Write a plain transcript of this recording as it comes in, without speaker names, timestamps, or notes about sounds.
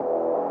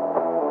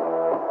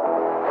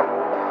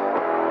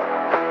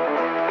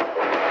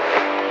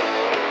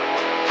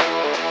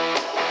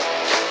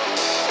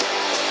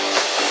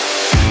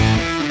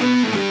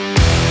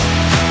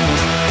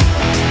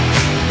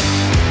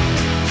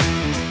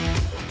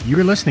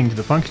You're listening to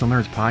the Functional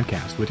Nerds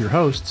Podcast with your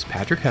hosts,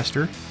 Patrick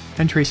Hester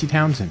and Tracy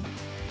Townsend.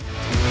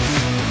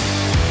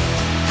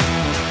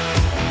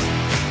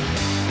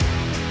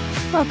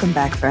 Welcome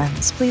back,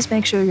 friends. Please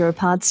make sure your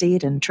pod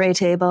seat and tray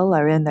table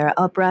are in their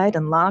upright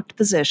and locked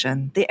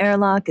position. The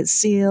airlock is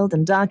sealed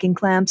and docking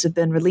clamps have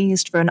been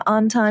released for an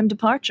on-time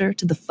departure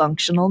to the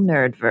Functional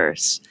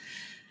Nerdverse.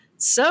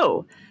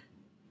 So,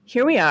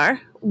 here we are,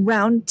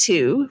 round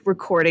 2,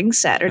 recording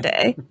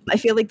Saturday. I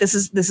feel like this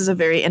is a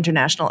very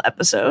international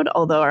episode,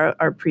 although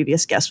our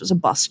previous guest was a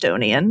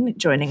Bostonian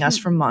joining us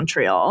from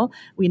Montreal.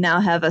 We now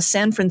have a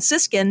San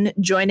Franciscan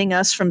joining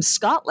us from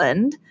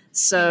Scotland.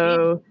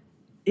 So,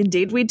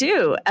 indeed we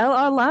do. El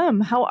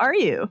Alam, how are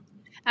you?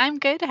 I'm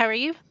good. How are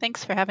you?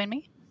 Thanks for having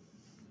me.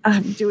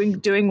 I'm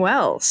doing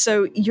well.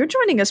 So you're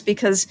joining us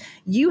because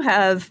you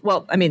have,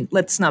 well, I mean,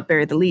 let's not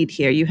bury the lead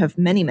here. You have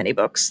many, many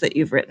books that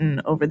you've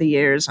written over the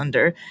years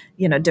under,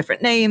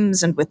 different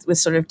names and with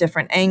sort of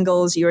different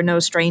angles. You're no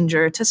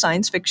stranger to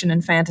science fiction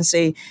and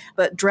fantasy,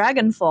 but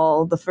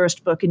Dragonfall, the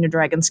first book in your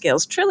Dragon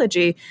Scales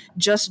trilogy,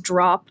 just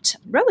dropped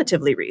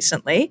relatively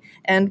recently,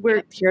 and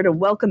we're here to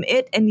welcome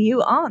it and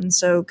you on.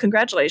 So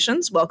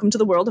congratulations. Welcome to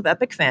the world of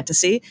epic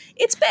fantasy.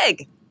 It's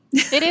big.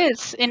 It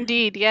is,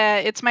 indeed. Yeah,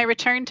 it's my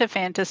return to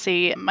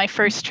fantasy. My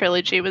first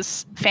trilogy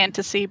was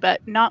fantasy,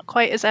 but not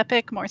quite as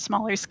epic, more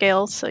smaller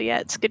scale. So yeah,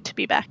 it's good to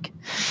be back.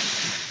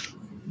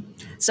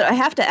 So I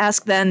have to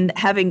ask then,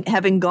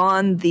 having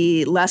gone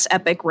the less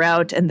epic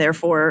route and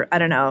therefore, I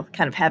don't know,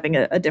 kind of having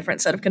a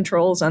different set of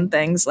controls on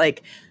things,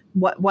 like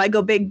why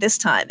go big this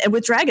time? And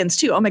with dragons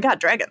too. Oh my God,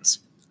 dragons.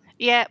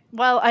 Yeah,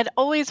 well, I'd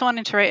always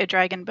wanted to write a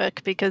dragon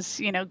book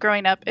because,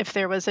 growing up, if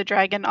there was a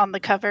dragon on the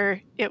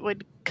cover, it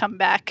would come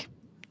back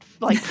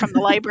like from the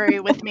library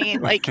with me,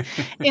 like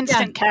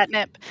instant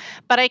catnip.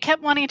 But I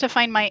kept wanting to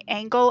find my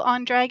angle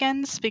on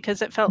dragons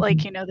because it felt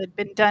like, they'd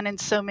been done in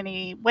so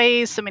many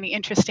ways, so many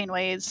interesting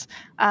ways.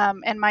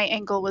 And my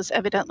angle was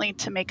evidently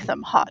to make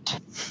them hot.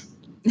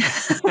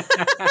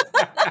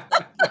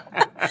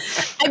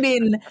 I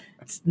mean,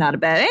 it's not a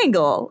bad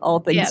angle, all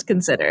things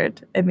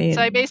considered. I mean,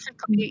 so I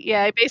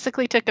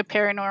basically took a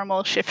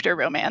paranormal shifter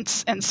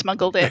romance and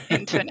smuggled it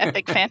into an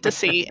epic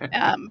fantasy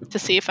to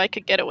see if I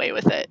could get away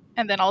with it,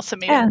 and then also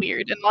made it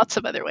weird in lots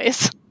of other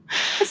ways.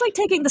 It's like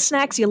taking the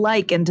snacks you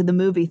like into the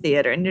movie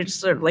theater, and you're just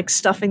sort of like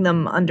stuffing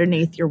them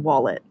underneath your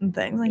wallet and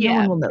things. Like no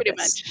one will notice.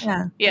 Much.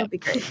 Yeah, that'll be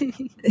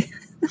great.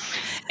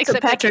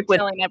 Except Patrick I keep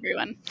telling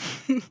everyone.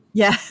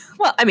 Yeah,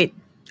 well, I mean,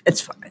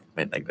 it's fine.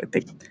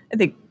 I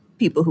think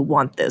people who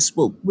want this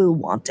will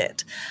want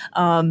it.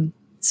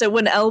 So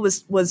when Elle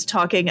was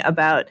talking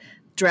about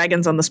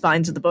dragons on the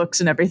spines of the books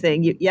and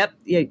everything, you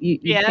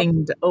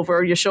pinged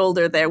over your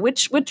shoulder there.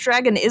 Which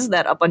dragon is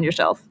that up on your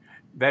shelf?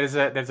 That's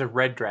a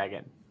red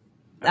dragon.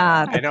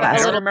 I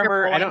don't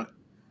remember. I don't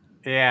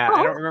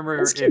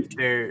remember if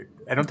there.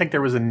 I don't think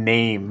there was a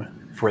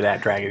name for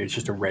that dragon. It's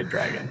just a red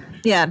dragon.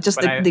 Yeah, just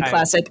the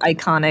classic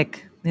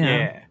iconic.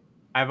 Yeah.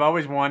 I've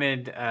always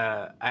wanted.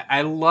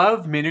 I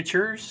love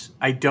miniatures.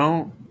 I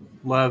don't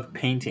love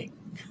painting.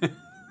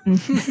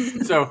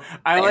 So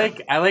I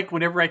like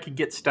whenever I can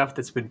get stuff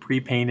that's been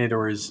pre-painted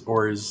or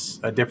is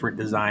a different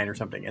design or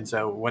something. And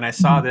so when I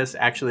saw this,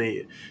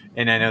 actually,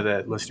 and I know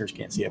the listeners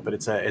can't see it, but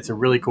it's a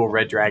really cool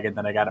red dragon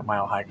that I got at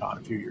Mile High Con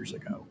a few years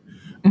ago.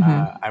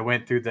 I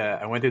went through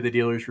the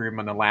dealer's room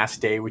on the last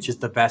day, which is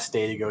the best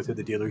day to go through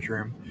the dealer's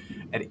room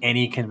at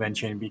any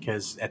convention,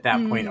 because at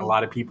that point a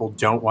lot of people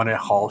don't want to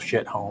haul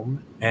shit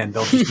home and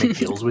they'll just make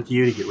deals with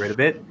you to get rid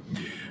of it.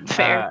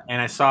 Fair.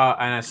 And I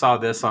saw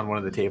this on one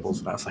of the tables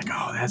and I was like,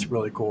 oh, that's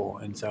really cool.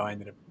 And so I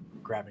ended up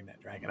grabbing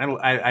that dragon.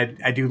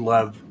 I do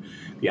love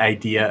the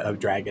idea of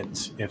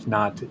dragons, if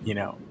not,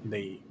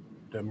 the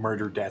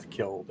murder, death,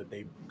 kill that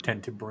they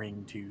tend to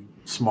bring to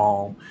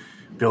small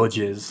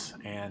villages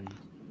and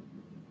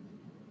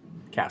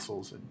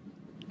castles and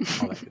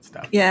all that good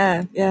stuff.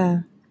 Yeah.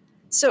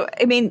 So,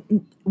 I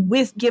mean,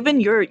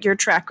 given your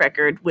track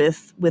record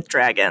with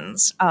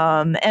dragons,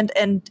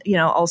 and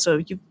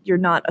also you're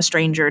not a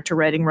stranger to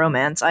writing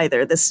romance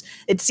either.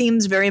 It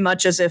seems very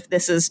much as if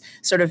this is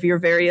sort of your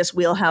various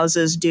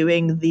wheelhouses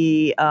doing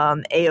the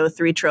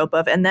AO3 trope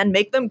of, and then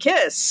make them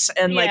kiss,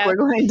 and like we're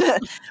going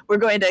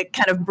to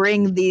kind of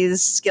bring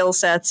these skill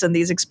sets and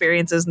these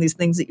experiences and these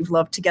things that you've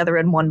loved together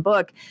in one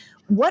book.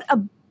 What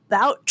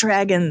about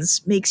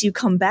dragons makes you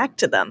come back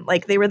to them?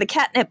 Like, they were the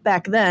catnip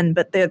back then,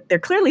 but they're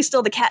clearly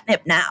still the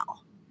catnip now.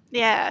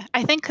 Yeah,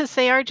 I think because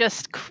they are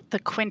just the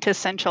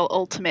quintessential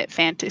ultimate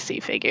fantasy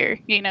figure.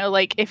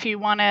 Like if you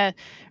want to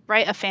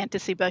write a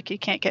fantasy book, you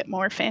can't get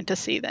more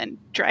fantasy than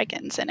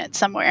dragons in it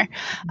somewhere.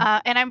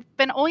 And I've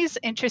been always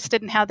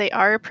interested in how they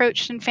are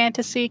approached in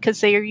fantasy, because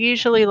they are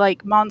usually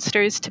like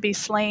monsters to be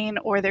slain,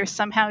 or they're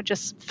somehow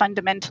just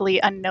fundamentally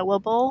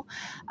unknowable.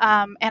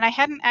 And I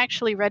hadn't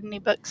actually read any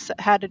books that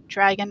had a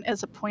dragon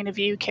as a point of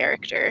view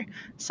character,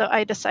 so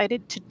I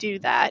decided to do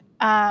that.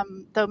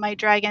 Though my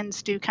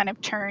dragons do kind of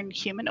turn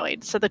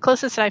humanoid. So the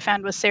closest that I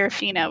found was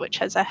Seraphina, which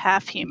has a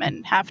half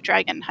human, half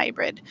dragon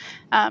hybrid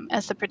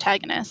as the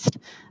protagonist.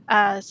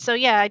 So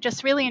yeah, I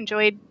just really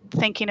enjoyed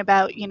thinking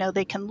about,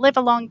 they can live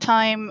a long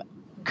time,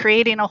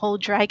 creating a whole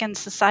dragon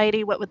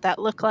society. What would that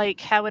look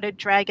like? How would a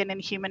dragon in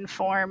human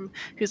form,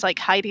 who's like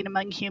hiding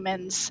among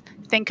humans,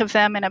 think of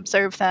them and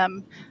observe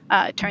them?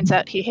 It turns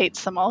out he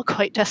hates them all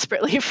quite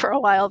desperately for a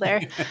while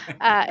there.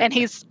 And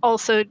he's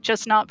also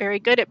just not very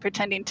good at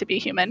pretending to be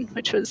human,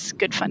 which was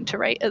good fun to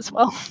write as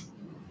well.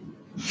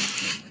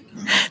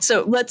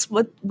 So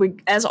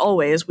as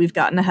always, we've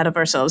gotten ahead of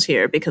ourselves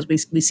here because we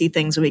see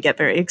things and we get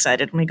very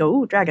excited and we go,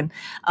 "Ooh, dragon,"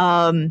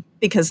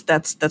 because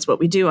that's what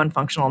we do on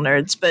Functional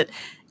Nerds. But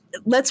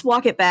let's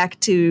walk it back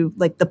to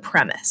like the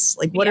premise.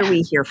 Like, what are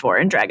we here for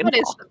in Dragonfall? What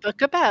is the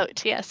book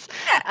about? Yes.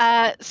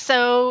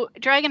 So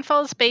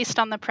Dragonfall is based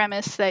on the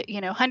premise that,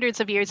 hundreds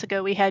of years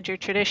ago we had your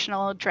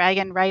traditional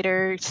dragon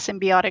rider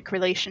symbiotic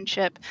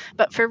relationship,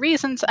 but for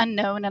reasons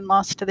unknown and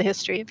lost to the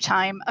history of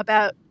time,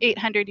 about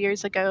 800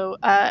 years ago,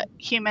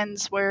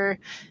 humans were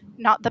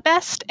not the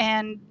best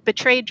and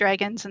betrayed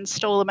dragons and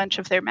stole a bunch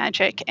of their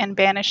magic and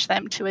banished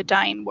them to a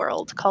dying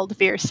world called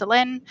Vir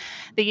Selen.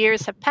 The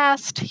years have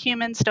passed.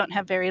 Humans don't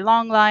have very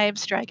long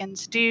lives.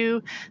 Dragons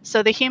do.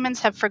 So the humans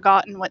have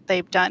forgotten what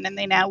they've done and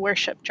they now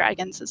worship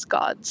dragons as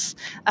gods.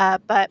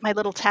 But my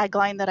little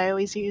tagline that I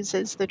always use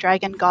is the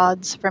dragon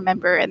gods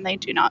remember and they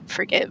do not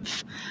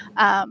forgive.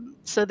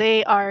 So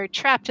they are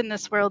trapped in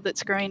this world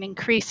that's growing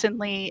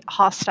increasingly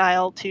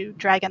hostile to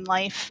dragon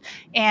life.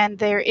 And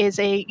there is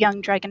a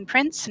young dragon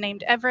prince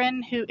named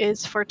Everin who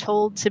is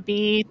foretold to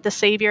be the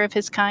savior of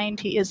his kind.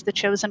 He is the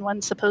chosen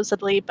one,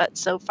 supposedly, but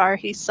so far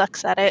he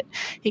sucks at it.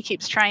 He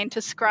keeps trying to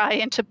scry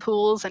into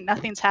pools and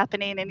nothing's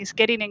happening, and he's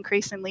getting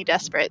increasingly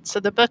desperate. So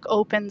the book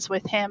opens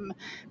with him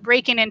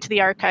breaking into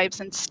the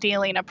archives and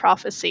stealing a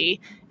prophecy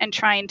and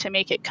trying to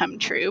make it come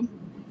true.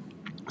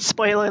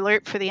 Spoiler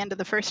alert for the end of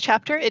the first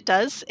chapter, it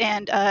does,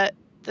 and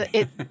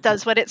it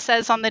does what it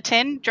says on the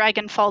tin.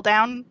 Dragon fall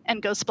down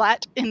and go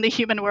splat in the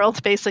human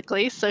world,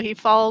 basically. So he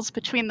falls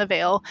between the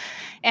veil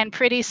and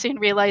pretty soon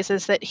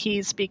realizes that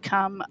he's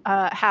become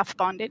half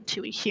bonded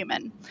to a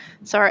human.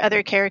 So our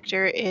other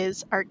character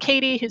is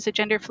Arcady, who's a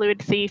gender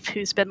fluid thief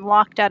who's been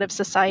locked out of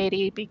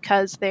society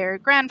because their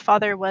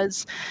grandfather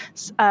was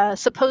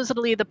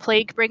supposedly the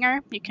plague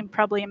bringer. You can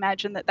probably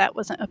imagine that that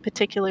wasn't a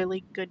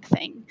particularly good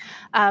thing.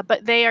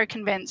 But they are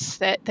convinced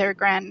that their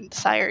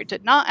grandsire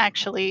did not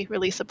actually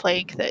release a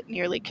plague that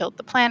nearly killed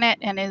the planet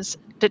and is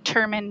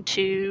determined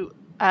to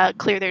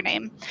clear their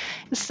name.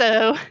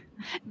 So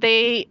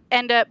they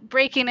end up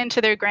breaking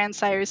into their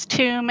grandsire's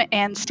tomb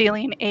and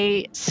stealing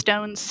a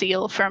stone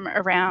seal from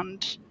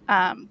around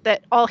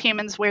that all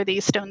humans wear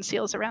these stone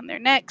seals around their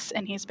necks,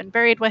 and he's been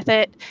buried with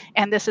it.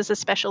 And this is a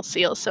special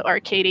seal, so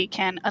Arcady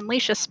can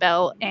unleash a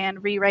spell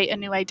and rewrite a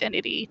new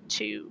identity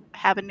to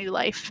have a new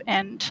life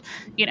and,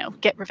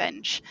 get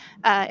revenge.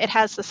 It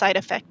has the side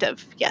effect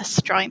of,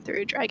 yes, drawing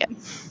through a dragon.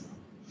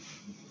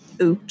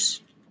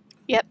 Oops.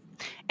 Yep.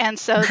 And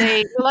so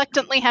they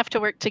reluctantly have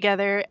to work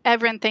together.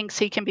 Everin thinks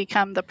he can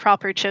become the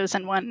proper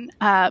chosen one.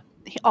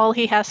 All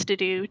he has to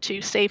do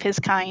to save his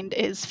kind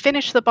is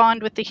finish the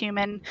bond with the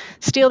human,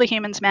 steal the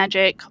human's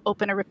magic,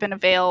 open a rip in a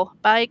veil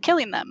by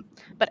killing them.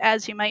 But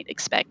as you might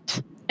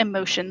expect,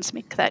 emotions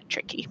make that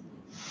tricky.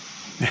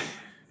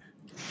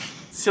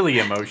 Silly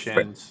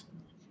emotions.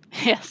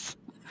 Yes.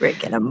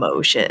 Freaking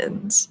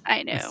emotions.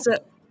 I know.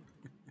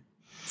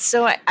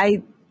 So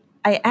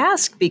I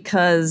ask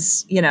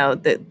because,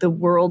 the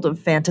world of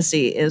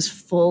fantasy is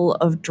full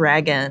of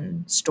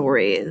dragon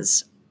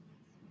stories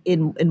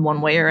in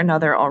one way or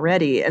another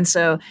already. And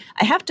so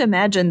I have to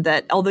imagine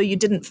that although you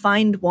didn't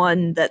find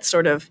one that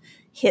sort of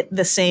hit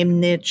the same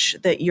niche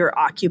that you're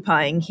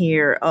occupying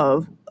here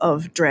of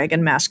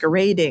dragon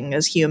masquerading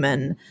as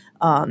human,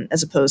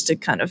 as opposed to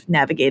kind of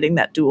navigating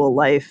that dual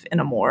life in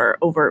a more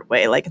overt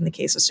way, like in the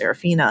case of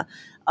Seraphina.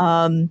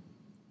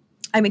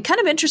 I'm kind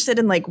of interested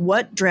in like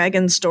what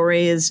dragon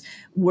stories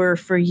were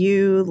for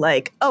you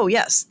like, oh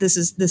yes, this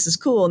is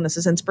cool and this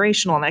is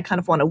inspirational and I kind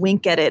of want to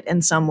wink at it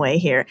in some way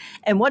here.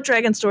 And what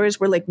dragon stories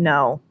were like,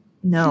 no,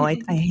 I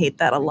hate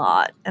that a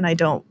lot and I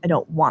don't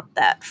want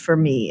that for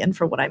me and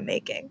for what I'm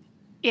making.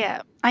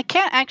 Yeah, I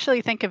can't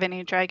actually think of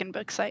any dragon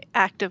books I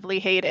actively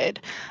hated.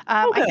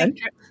 Okay. I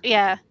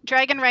think,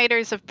 Dragon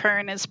Riders of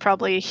Pern is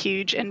probably a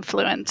huge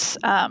influence.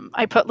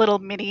 I put little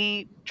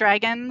mini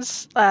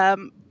dragons,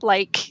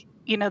 like,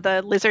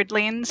 the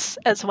lizardlings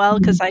as well,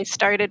 because I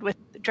started with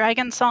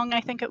Dragon Song,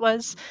 I think it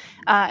was,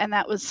 and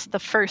that was the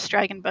first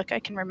dragon book I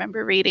can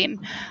remember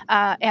reading.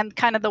 And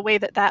kind of the way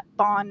that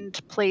bond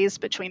plays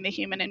between the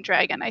human and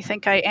dragon, I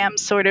think I am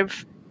sort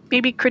of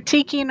maybe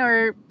critiquing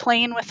or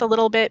playing with a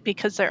little bit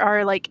because there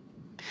are like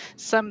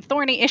some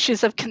thorny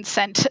issues of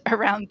consent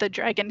around the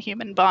dragon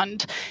human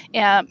bond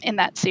in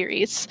that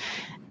series.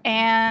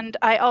 And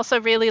I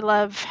also really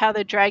love how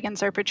the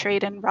dragons are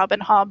portrayed in Robin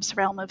Hobb's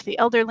Realm of the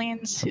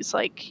Elderlings, who's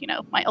like,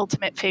 my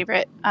ultimate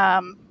favorite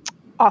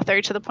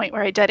author, to the point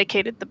where I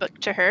dedicated the book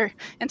to her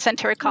and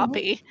sent her a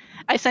copy.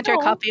 I sent her a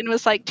copy and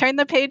was like, turn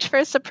the page for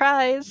a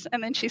surprise.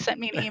 And then she sent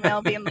me an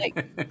email being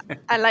like,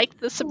 I liked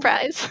the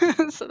surprise.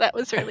 So that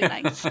was really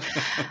nice.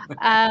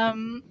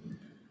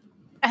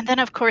 And then,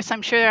 of course,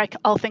 I'm sure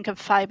I'll think of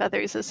 5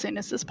 others as soon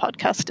as this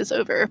podcast is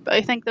over. But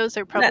I think those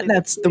are probably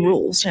That's the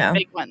rules, yeah.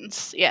 big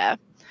ones. Yeah.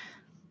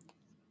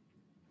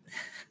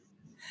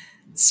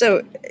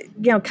 So,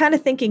 kind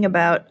of thinking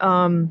about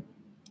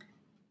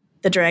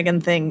the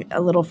dragon thing a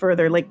little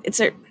further, like it's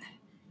a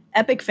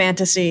epic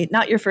fantasy,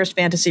 not your first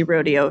fantasy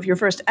rodeo, your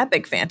first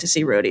epic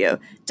fantasy rodeo.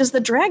 Does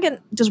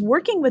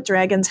working with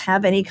dragons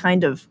have any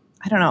kind of,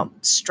 I don't know,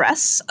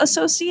 stress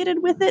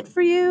associated with it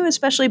for you,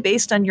 especially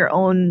based on your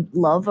own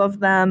love of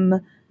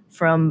them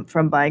from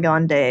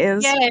bygone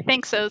days? Yeah, I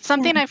think so.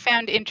 Something I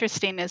found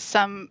interesting is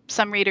some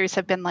readers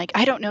have been like,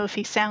 I don't know if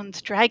he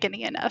sounds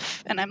dragony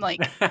enough. And I'm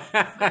like,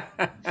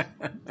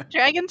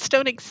 dragons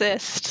don't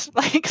exist.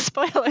 Like,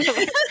 spoiler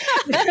alert.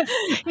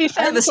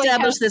 I've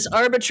established this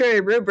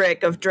arbitrary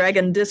rubric of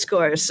dragon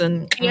discourse,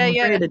 and I'm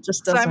afraid it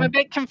just doesn't. So I'm a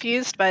bit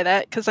confused by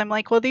that, because I'm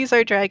like, well, these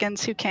are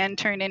dragons who can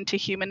turn into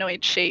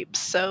humanoid shapes,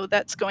 so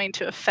that's going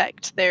to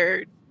affect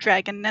their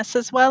dragonness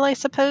as well, I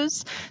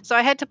suppose. So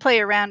I had to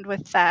play around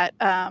with that.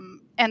 And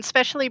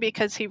especially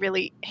because he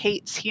really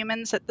hates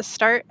humans at the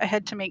start, I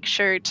had to make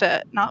sure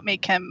to not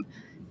make him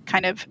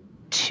kind of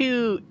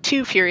too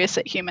furious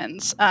at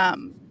humans,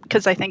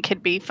 because I think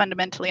he'd be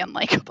fundamentally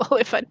unlikable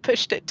if I'd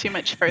pushed it too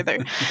much further.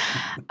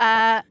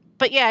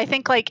 But yeah, I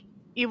think like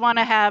you want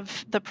to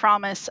have the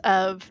promise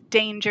of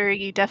danger.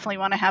 You definitely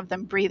want to have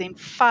them breathing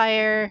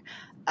fire.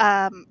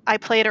 I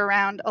played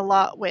around a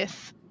lot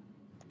with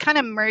kind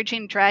of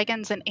merging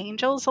dragons and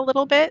angels a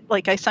little bit.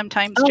 Like I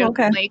sometimes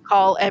jokingly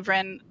call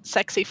Evren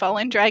sexy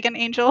fallen dragon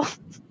angel.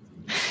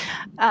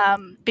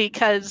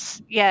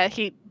 Because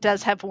he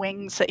does have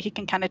wings that he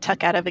can kind of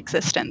tuck out of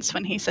existence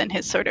when he's in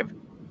his sort of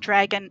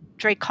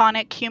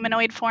draconic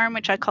humanoid form,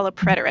 which I call a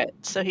preterite.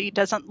 So he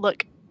doesn't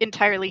look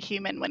entirely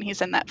human when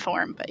he's in that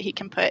form, but he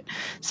can put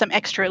some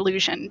extra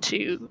illusion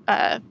to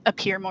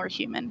appear more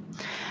human.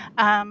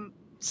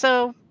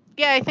 So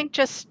I think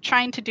just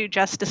trying to do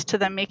justice to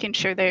them, making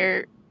sure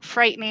they're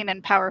frightening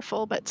and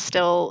powerful, but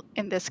still,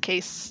 in this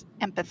case,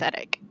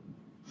 empathetic.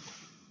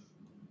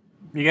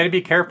 You got to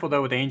be careful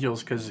though with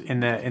angels, because in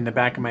the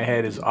back of my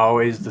head is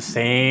always the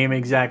same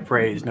exact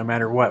phrase, no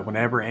matter what.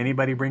 Whenever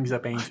anybody brings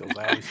up angels,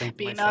 I always think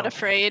to myself, not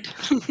afraid.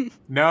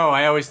 No,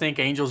 I always think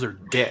angels are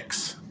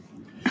dicks.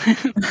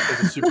 Because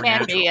it's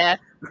supernatural.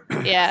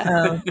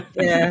 Yeah.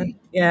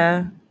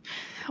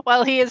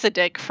 Well, he is a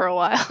dick for a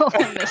while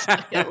in this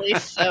book, at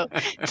least, so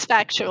it's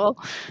factual.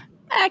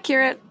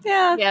 Accurate.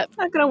 Yeah. Yep.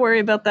 Not going to worry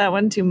about that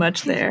one too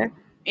much there.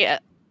 Yeah.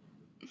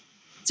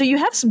 So you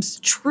have some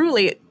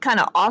truly kind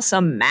of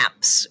awesome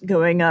maps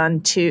going on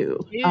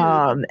too.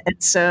 And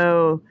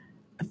so,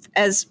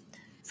 as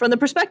from the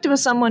perspective of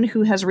someone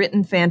who has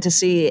written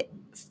fantasy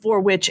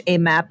for which a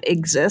map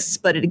exists,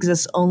 but it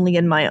exists only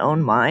in my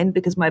own mind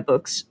because my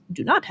books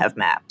do not have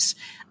maps,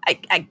 I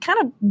kind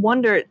of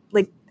wonder,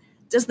 like,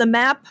 does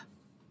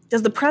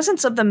the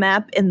presence of the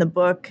map in the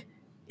book,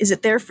 is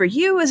it there for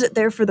you? Is it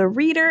there for the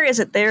reader? Is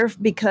it there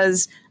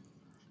because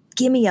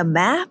give me a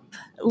map?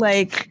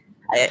 Like,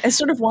 I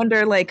sort of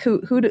wonder, like, who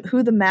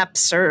the map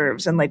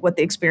serves and like what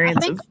the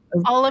experience of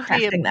all of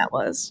crafting that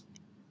was.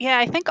 Yeah,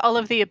 I think all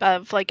of the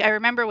above. Like, I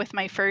remember with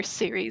my first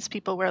series,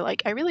 people were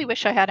like, I really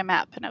wish I had a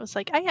map. And I was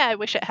like, I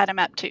wish it had a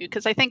map too.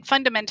 Because I think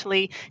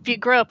fundamentally, if you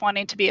grow up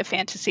wanting to be a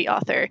fantasy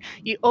author,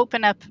 you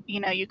open up,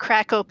 you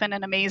crack open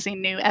an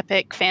amazing new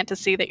epic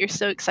fantasy that you're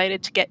so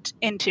excited to get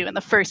into. And the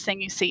first thing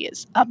you see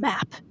is a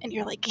map. And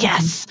you're like,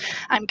 yes,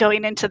 I'm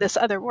going into this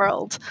other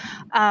world.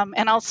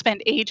 And I'll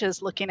spend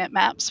ages looking at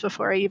maps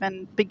before I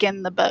even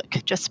begin the book,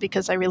 just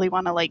because I really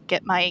want to like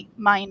get my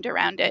mind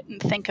around it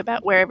and think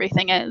about where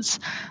everything is.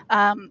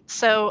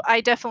 So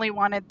I definitely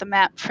wanted the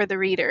map for the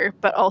reader,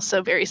 but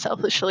also very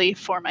selfishly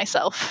for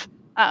myself,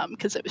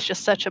 because it was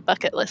just such a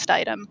bucket list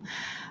item.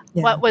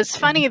 Yeah. What was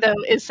funny,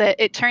 though, is that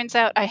it turns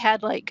out I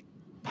had like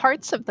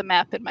parts of the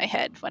map in my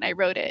head when I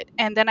wrote it.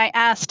 And then I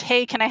asked,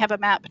 hey, can I have a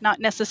map? Not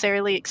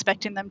necessarily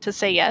expecting them to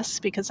say yes,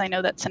 because I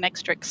know that's an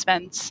extra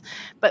expense.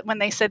 But when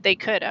they said they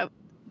could,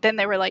 then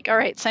they were like, all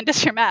right, send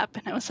us your map.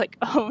 And I was like,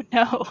 oh,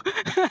 no.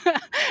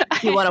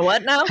 You want to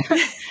what now?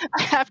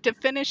 I have to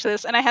finish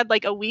this. And I had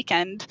like a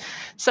weekend.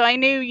 So I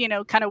knew,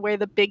 kind of where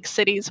the big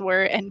cities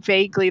were and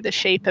vaguely the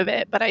shape of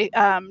it. But I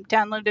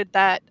downloaded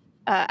that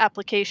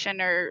application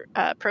or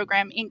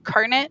program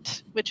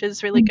Inkarnate, which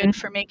is really good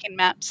for making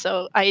maps.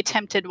 So I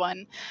attempted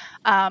one.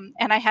 And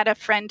I had a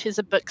friend who's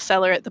a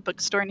bookseller at the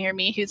bookstore near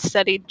me who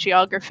studied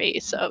geography.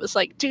 So I was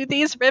like, do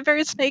these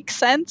rivers make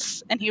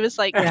sense? And he was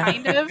like,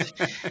 kind of.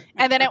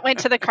 And then it went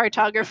to the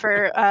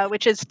cartographer,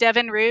 which is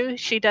Devin Rue.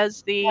 She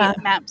does the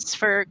maps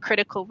for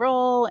Critical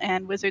Role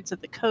and Wizards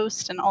of the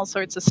Coast and all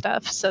sorts of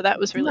stuff. So that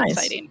was really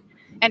exciting.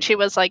 And she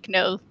was like,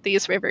 no,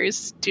 these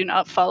rivers do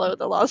not follow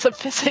the laws of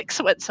physics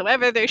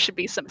whatsoever. There should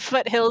be some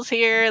foothills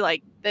here.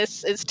 Like,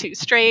 this is too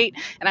straight.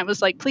 And I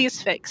was like,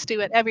 please do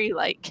whatever you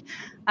like.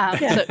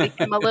 So it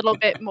became a little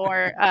bit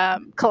more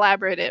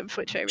collaborative,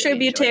 which I really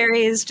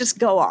Tributaries enjoyed. Just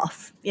go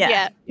off.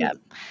 Yeah.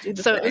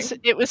 So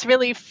it was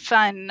really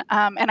fun.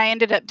 And I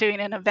ended up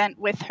doing an event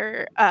with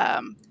her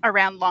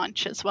around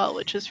launch as well,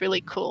 which was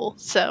really cool.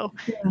 So,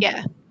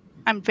 yeah.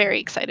 I'm very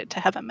excited to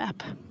have a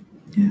map.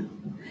 Yeah.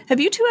 Have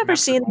you two ever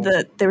seen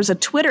there was a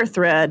Twitter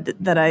thread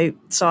that I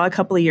saw a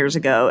couple of years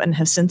ago and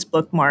have since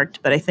bookmarked,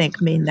 but I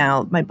think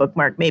my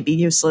bookmark may be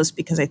useless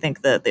because I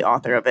think the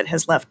author of it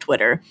has left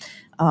Twitter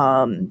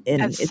in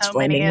As its so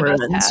flaming many of us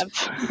ruins.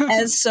 have.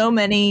 As so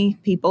many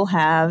people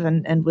have,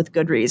 and with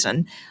good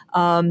reason.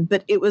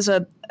 But it was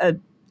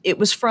it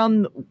was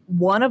from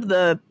one of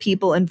the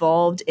people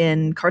involved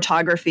in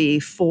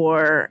cartography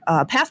for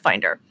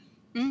Pathfinder.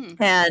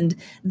 And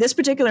this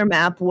particular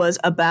map was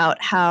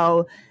about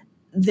how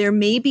there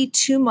may be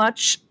too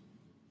much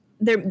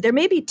there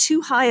may be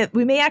too high.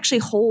 We may actually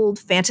hold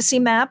fantasy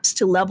maps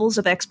to levels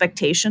of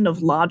expectation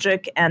of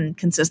logic and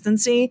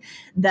consistency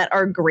that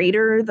are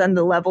greater than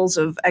the levels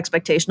of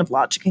expectation of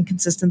logic and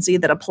consistency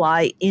that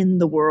apply in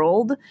the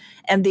world.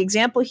 And the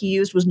example he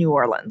used was New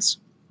Orleans.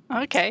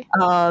 Okay.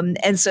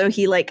 And so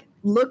he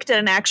looked at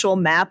an actual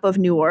map of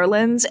New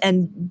Orleans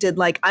and did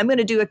I'm going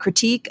to do a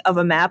critique of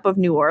a map of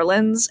New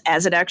Orleans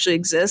as it actually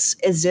exists,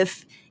 as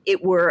if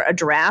it were a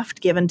draft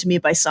given to me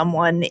by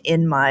someone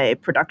in my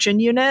production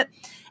unit,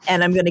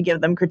 and I'm going to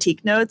give them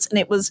critique notes. And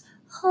it was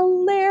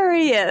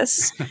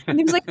hilarious. And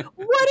he was like,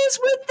 what is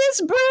with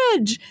this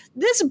bridge?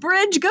 This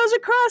bridge goes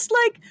across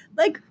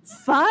like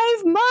 5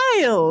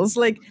 miles.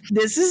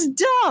 This is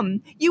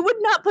dumb. You would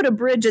not put a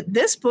bridge at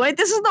this point.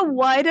 This is the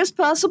widest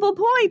possible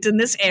point in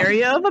this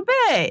area of a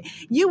bay.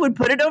 You would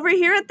put it over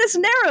here at this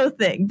narrow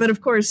thing. But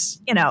of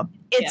course,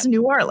 it's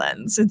New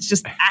Orleans. It's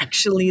just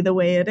actually the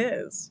way it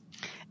is.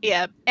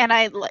 Yeah, and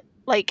I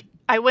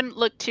wouldn't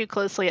look too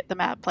closely at the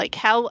map.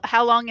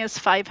 How long is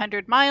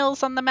 500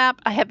 miles on the map?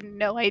 I have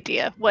no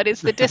idea. What is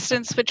the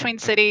distance between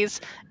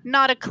cities?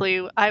 Not a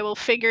clue. I will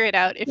figure it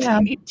out if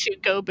you need to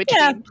go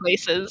between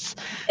places.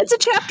 It's a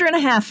chapter and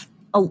a half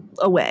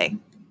away.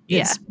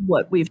 Is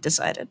what we've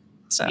decided.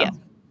 So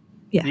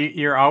yeah.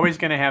 You're always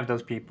going to have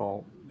those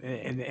people.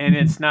 And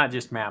it's not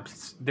just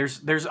maps.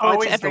 There's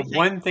always the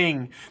one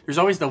thing. There's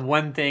always the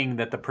one thing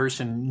that the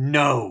person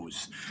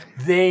knows.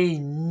 They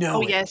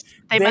know it. Yes,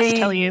 they must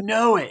tell you.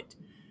 Know it,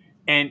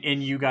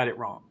 and you got it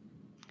wrong.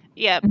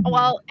 Yeah.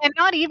 Well, and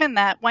not even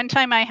that. One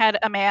time I had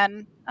a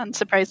man.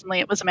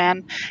 Unsurprisingly, it was a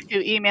man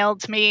who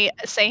emailed me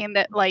saying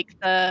that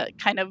the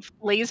kind of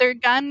laser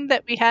gun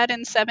that we had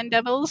in Seven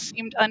Devils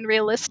seemed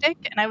unrealistic,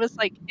 and I was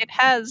like, it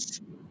has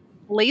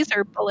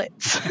laser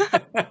bullets.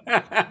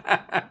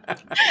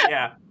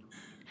 Yeah.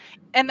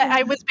 And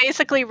I was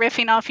basically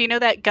riffing off,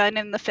 that gun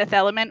in The Fifth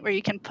Element where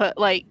you can put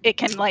it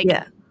can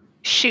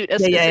shoot a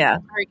specific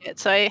target.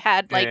 So I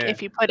had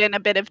if you put in a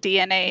bit of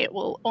DNA, it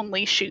will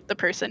only shoot the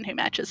person who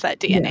matches that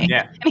DNA.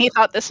 Yeah. And he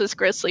thought this was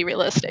grossly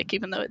realistic,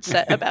 even though it's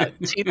set about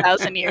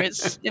 2,000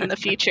 years in the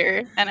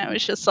future. And I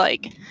was just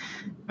like,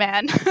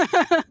 man,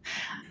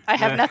 I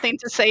have nothing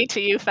to say to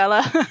you,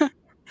 fella.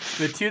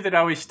 The two that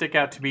always stick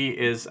out to me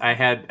is I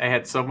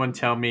had someone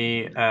tell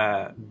me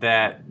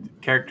that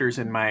characters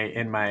in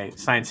my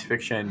science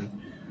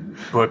fiction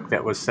book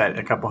that was set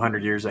a couple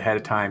hundred years ahead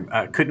of time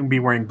couldn't be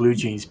wearing blue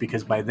jeans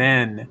because by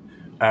then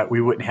we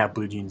wouldn't have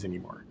blue jeans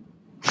anymore.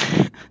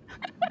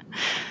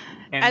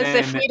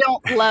 If we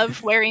don't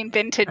love wearing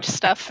vintage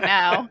stuff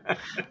now.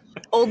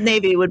 Old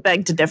Navy would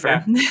beg to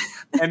differ. Yeah.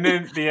 And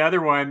then the other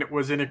one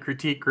was in a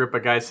critique group. A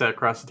guy sat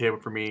across the table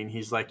from me, and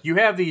he's like, "You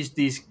have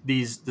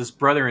this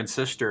brother and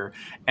sister,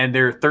 and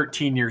they're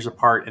 13 years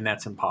apart, and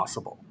that's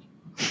impossible."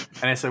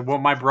 And I said, "Well,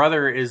 my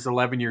brother is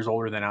 11 years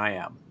older than I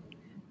am.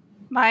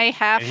 My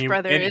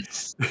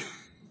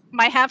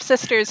my half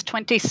sister is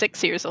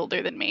 26 years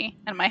older than me,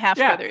 and my half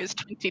brother is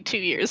 22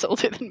 years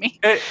older than me."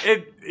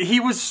 He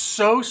was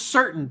so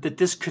certain that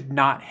this could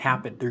not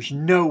happen. There's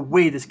no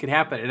way this could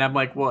happen. And I'm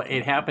like, well,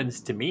 it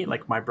happens to me.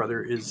 My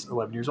brother is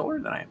 11 years older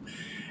than I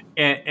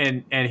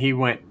am. And he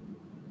went,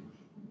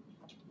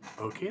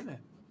 okay then.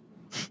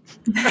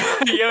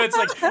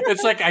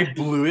 It's like I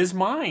blew his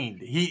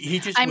mind. He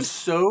just was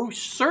so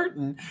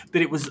certain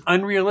that it was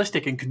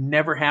unrealistic and could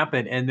never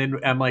happen. And then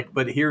I'm like,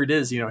 but here it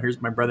is.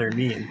 Here's my brother and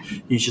me, and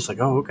he's just like,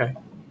 oh, okay.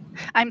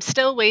 I'm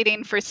still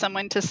waiting for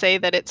someone to say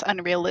that it's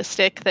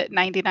unrealistic that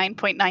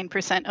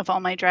 99.9% of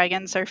all my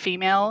dragons are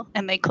female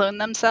and they clone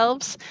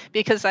themselves,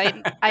 because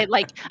I'm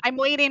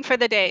waiting for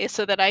the day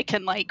so that I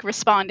can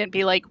respond and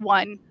be like,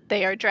 1,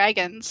 they are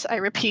dragons. I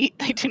repeat,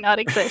 they do not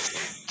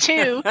exist.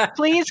 2,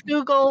 please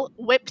Google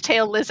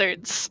whiptail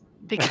lizards,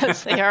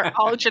 because they are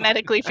all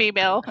genetically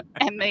female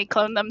and they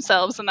clone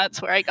themselves, and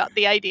that's where I got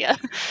the idea.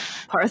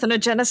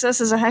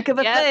 Parthenogenesis is a heck of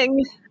a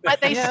thing.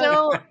 But they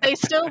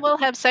still will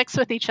have sex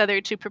with each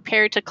other to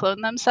prepare to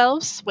clone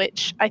themselves,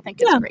 which I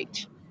think is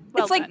great.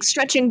 Well, it's like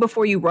stretching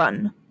before you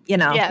run. You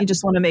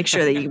just want to make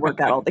sure that you work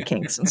out all the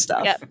kinks and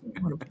stuff. Yep.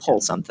 You want to pull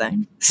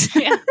something.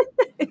 Yeah.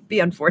 It'd be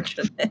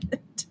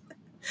unfortunate.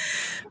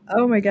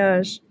 Oh my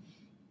gosh.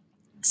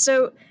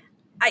 So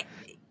I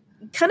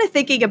kind of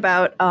thinking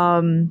about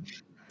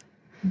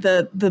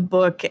the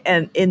book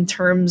and in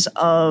terms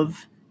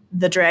of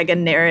the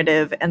dragon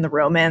narrative and the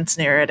romance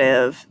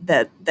narrative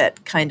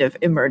that kind of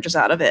emerges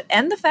out of it,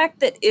 and the fact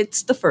that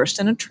it's the first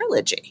in a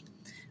trilogy.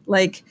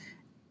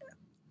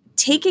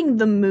 taking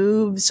the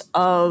moves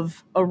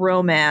of a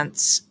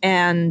romance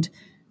and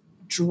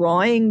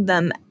drawing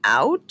them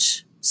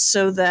out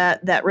so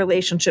that that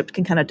relationship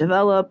can kind of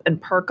develop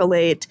and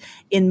percolate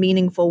in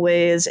meaningful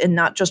ways in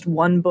not just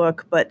one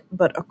book but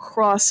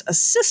across a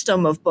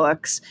system of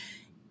books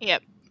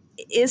Yep.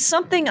 is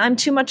something I'm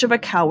too much of a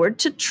coward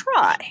to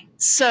try.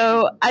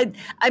 So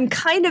I'm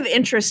kind of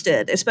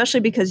interested,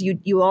 especially because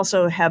you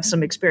also have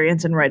some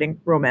experience in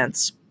writing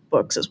romance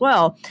books as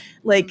well.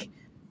 Like,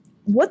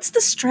 what's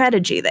the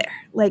strategy there?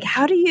 Like,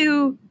 how do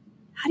you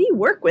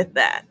work with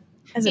that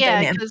as a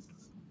Yeah, dynamic?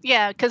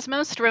 because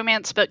most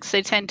romance books,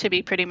 they tend to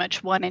be pretty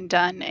much one and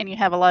done, and you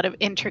have a lot of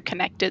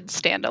interconnected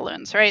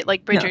standalones, right?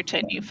 Like No.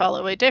 Bridgerton, you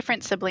follow a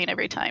different sibling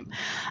every time.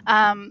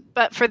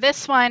 But for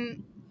this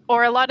one,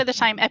 or a lot of the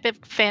time,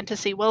 epic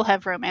fantasy will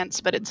have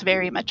romance, but it's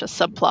very much a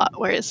subplot,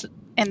 whereas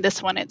in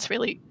this one, it's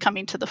really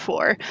coming to the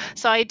fore.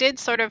 So I did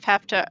sort of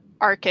have to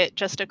arc it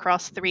just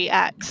across 3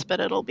 acts, but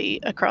it'll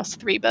be across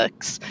 3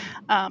 books.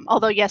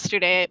 Although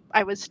yesterday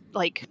I was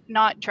like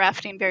not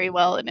drafting very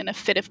well, and in a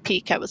fit of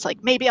pique, I was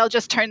like, maybe I'll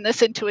just turn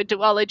this into a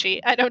duology.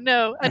 I don't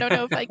know. I don't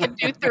know if I can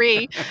do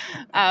 3.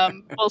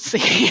 We'll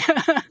see.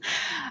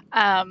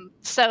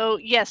 So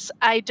yes,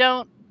 I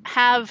don't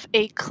have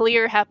a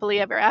clear happily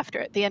ever after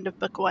at the end of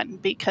book 1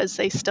 because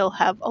they still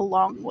have a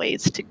long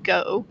ways to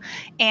go.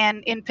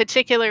 And in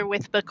particular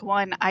with book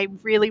 1, I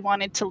really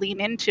wanted to lean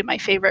into my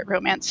favorite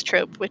romance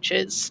trope, which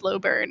is slow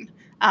burn.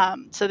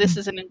 So this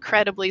is an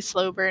incredibly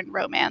slow burn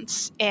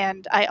romance.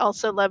 And I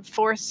also love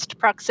forced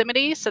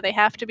proximity. So they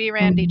have to be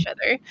around each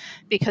other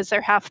because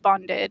they're half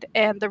bonded.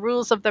 And the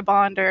rules of the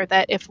bond are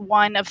that if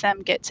one of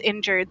them gets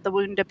injured, the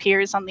wound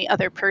appears on the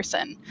other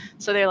person.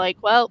 So they're like,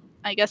 well,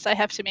 I guess I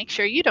have to make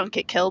sure you don't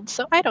get killed,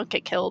 so I don't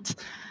get killed.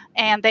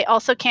 And they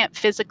also can't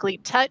physically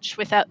touch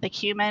without the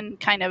human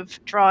kind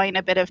of drawing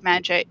a bit of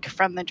magic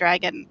from the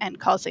dragon and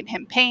causing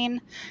him pain,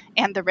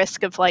 and the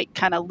risk of like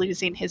kind of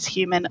losing his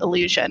human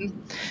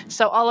illusion.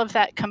 So all of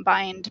that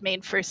combined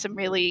made for some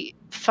really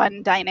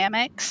fun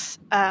dynamics.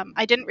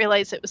 I didn't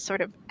realize it was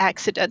sort of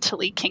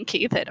accidentally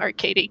kinky that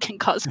Arcady can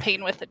cause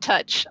pain with a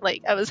touch.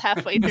 Like I was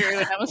halfway through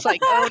and I was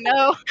like, oh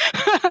no.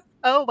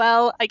 Oh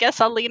well, I guess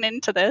I'll lean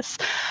into this.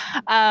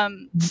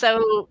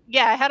 So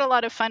yeah, I had a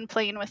lot of fun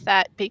playing with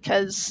that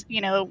because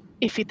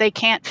if they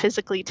can't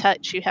physically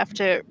touch, you have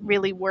to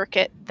really work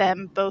at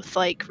them both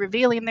like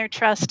revealing their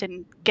trust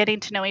and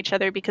getting to know each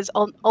other, because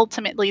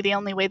ultimately the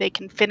only way they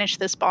can finish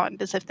this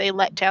bond is if they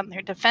let down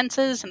their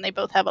defenses, and they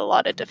both have a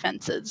lot of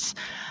defenses.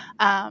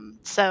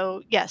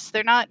 So yes,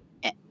 they're not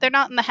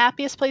in the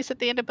happiest place at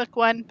the end of book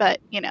 1,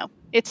 but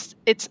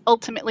it's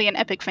ultimately an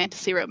epic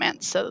fantasy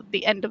romance, so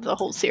the end of the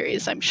whole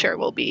series I'm sure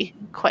will be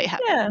quite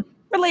happy. Yeah,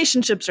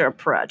 relationships are a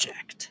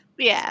project.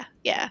 Yeah.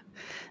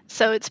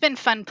 So it's been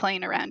fun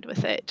playing around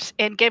with it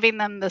and giving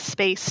them the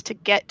space to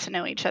get to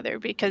know each other,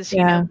 because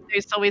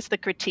there's always the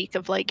critique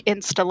of like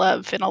insta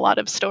love in a lot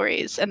of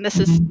stories, and this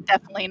is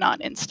definitely not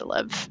insta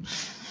love.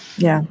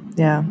 Yeah.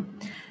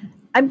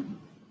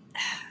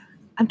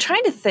 I'm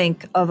trying to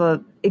think of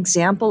an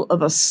example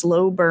of a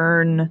slow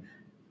burn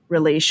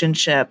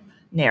relationship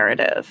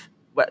narrative,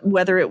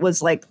 whether it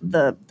was like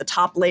the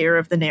top layer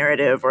of the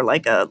narrative or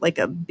like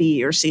a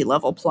B or C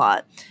level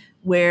plot,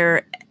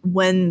 where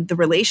when the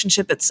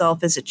relationship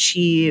itself is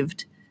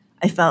achieved,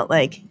 I felt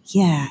like,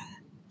 yeah,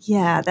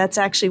 that's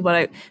actually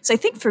what so I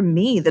think for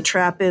me, the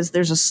trap is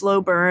there's a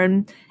slow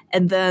burn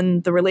and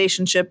then the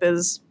relationship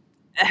is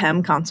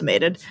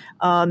consummated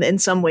in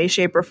some way,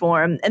 shape, or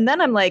form. And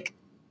then I'm like,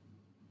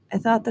 I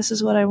thought this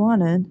is what I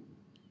wanted,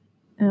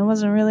 and it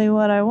wasn't really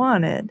what I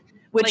wanted.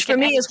 Which like for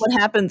me is what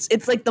happens.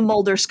 It's like the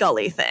Mulder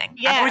Scully thing.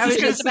 Yeah, I was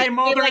just about to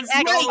say like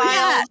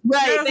X-Files.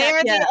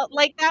 Right.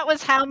 Like that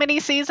was how many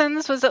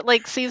seasons? Was it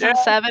like season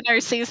 7 or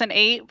season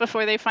 8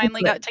 before they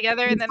finally got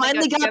together? And then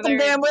finally they got them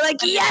there, and we're like,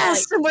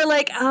 yes, and we're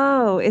like,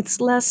 oh, it's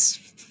less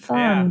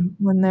fun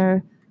when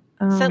they're.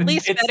 It's at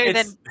least better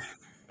than.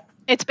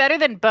 It's better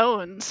than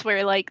Bones,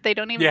 where like they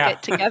don't even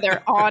get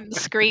together on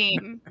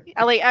screen.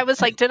 I was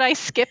like, did I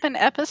skip an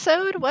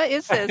episode? What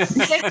is this?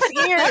 6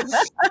 years.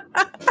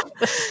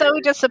 It was so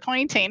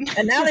disappointing.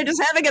 And now they're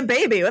just having a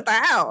baby. What the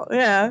hell?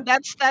 Yeah.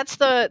 That's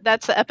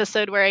the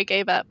episode where I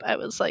gave up. I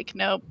was like,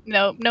 no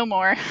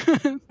more.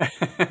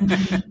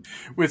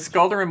 With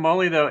Sculder and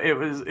Molly, though,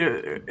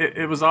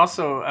 it was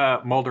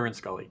also Mulder and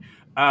Scully.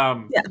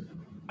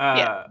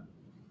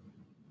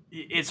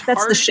 It's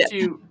hard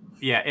to.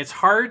 Yeah, it's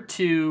hard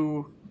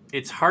to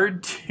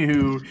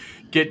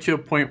get to a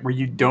point where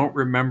you don't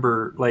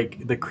remember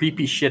like the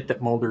creepy shit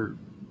that Mulder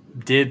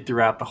did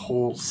throughout the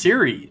whole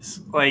series.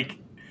 Like,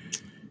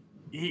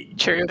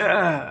 true.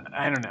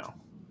 I don't know.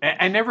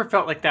 I never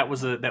felt like that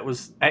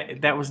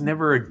was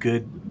never a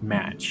good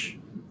match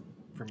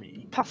for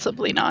me.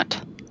 Possibly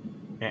not.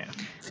 Yeah.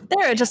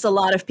 There are just a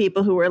lot of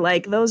people who were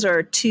like, those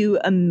are 2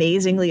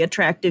 amazingly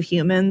attractive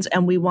humans,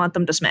 and we want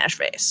them to smash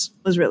face.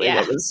 Was really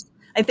what was.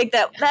 I think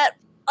that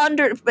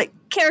like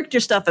character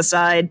stuff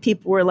aside,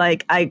 people were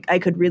like, I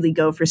could really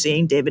go for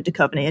seeing David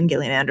Duchovny and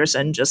Gillian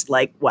Anderson just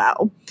like,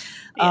 wow.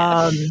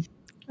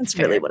 That's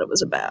really what it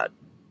was about.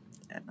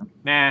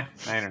 Nah,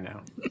 I don't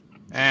know.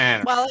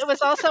 Well, it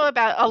was also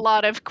about a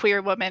lot of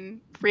queer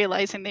women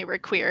realizing they were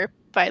queer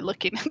by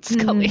looking at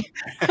Scully.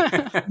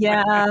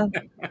 Yeah.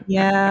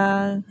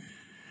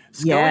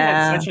 Scully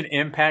had such an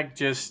impact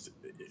just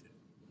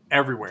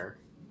everywhere,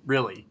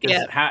 really.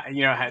 Because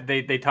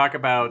they talk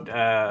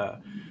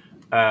about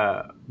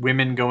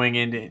women going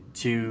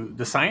into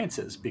the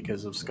sciences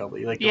because of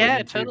Scully, like going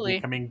into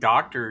becoming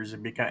doctors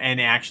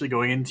and actually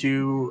going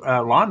into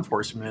law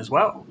enforcement as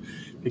well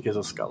because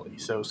of Scully.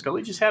 So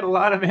Scully just had a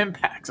lot of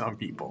impacts on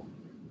people.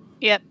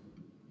 Yep.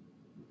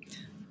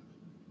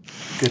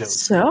 Good.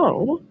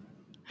 So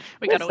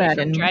we got away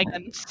from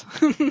dragons.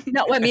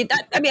 No, I mean,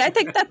 I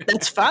think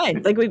that's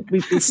fine. Like we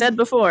said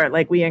before,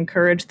 like we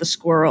encourage the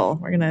squirrel.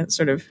 We're gonna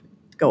sort of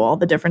go all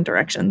the different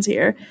directions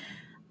here.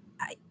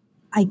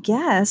 I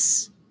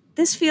guess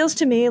this feels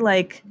to me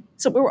like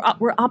we're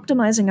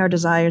optimizing our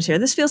desires here.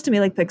 This feels to me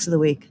like picks of the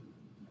week.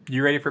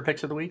 You ready for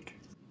picks of the week?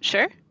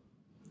 Sure.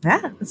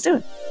 Yeah, let's do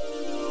it.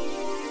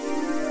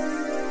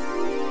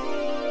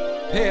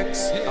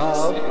 Picks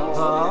of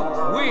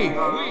the week.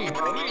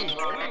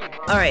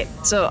 All right,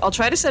 so I'll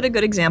try to set a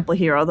good example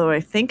here, although I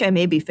think I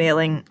may be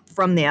failing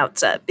from the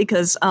outset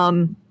because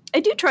I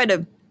do try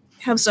to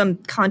have some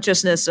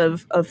consciousness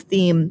of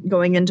theme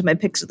going into my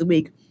picks of the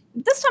week.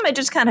 This time I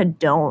just kind of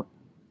don't.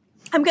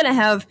 I'm going to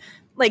have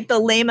like the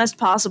lamest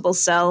possible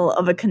sell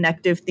of a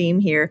connective theme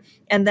here,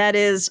 and that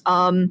is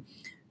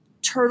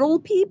turtle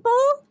people.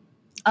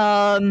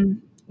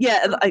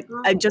 Yeah,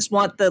 I just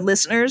want the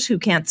listeners who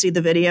can't see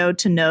the video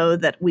to know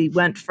that we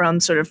went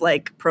from sort of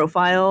like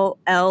profile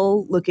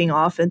L looking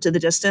off into the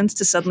distance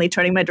to suddenly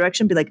turning my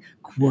direction and be like,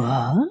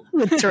 what?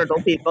 With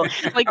turtle people.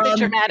 Like the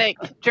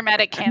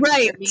dramatic camera.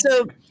 Right.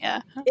 So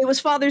it was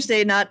Father's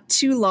Day not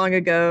too long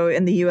ago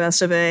in the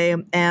US of A.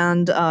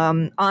 And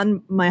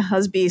on my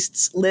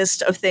husband's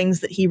list of things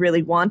that he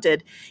really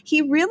wanted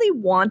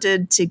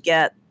to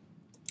get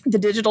the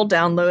digital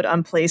download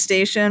on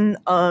PlayStation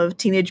of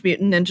Teenage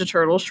Mutant Ninja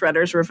Turtles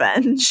Shredder's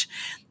Revenge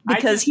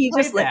because he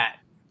just like that.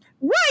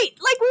 Right,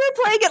 like we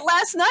were playing it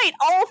last night,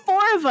 all four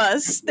of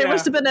us. There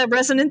must have been a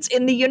resonance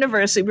in the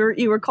universe.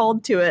 You were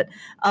called to it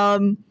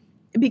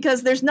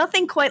because there's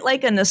nothing quite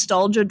like a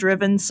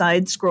nostalgia-driven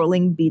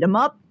side-scrolling beat 'em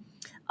up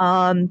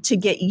to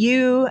get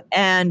you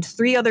and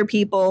three other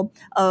people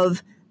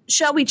of,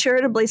 shall we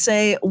charitably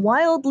say,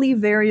 wildly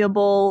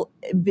variable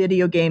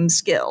video game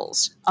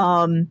skills.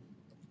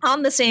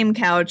 On the same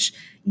couch,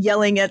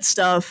 yelling at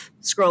stuff,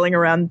 scrolling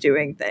around,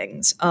 doing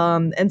things.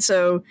 And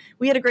so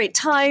we had a great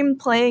time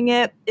playing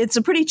it. It's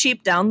a pretty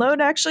cheap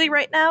download, actually,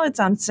 right now. It's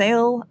on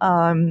sale,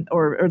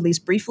 or at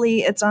least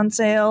briefly it's on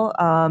sale.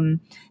 And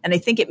I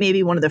think it may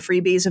be one of the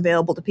freebies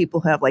available to people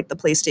who have, like, the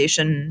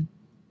PlayStation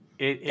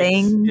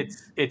thing.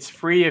 It's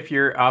free if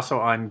you're also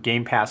on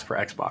Game Pass for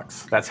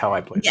Xbox. That's how I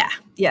play it.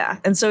 Yeah.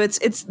 And so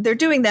it's they're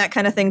doing that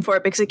kind of thing for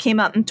it because it came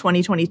out in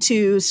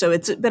 2022, so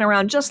it's been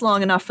around just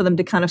long enough for them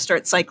to kind of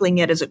start cycling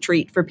it as a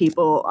treat for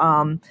people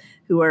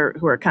who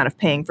are kind of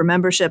paying for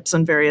memberships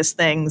and various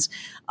things.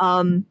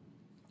 I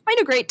had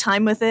a great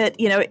time with it.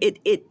 You know,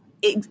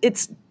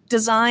 it's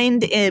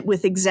designed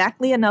with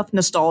exactly enough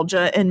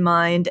nostalgia in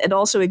mind and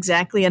also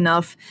exactly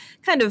enough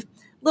kind of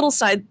little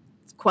side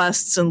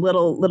quests and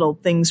little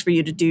things for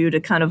you to do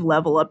to kind of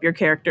level up your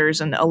characters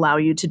and allow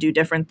you to do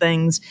different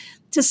things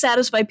to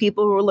satisfy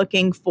people who are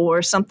looking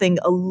for something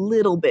a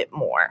little bit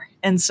more.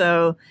 And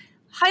so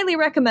highly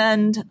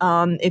recommend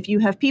if you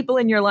have people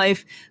in your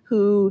life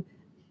who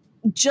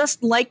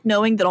just like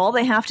knowing that all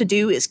they have to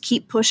do is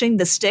keep pushing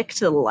the stick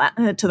to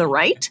the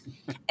right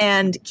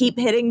and keep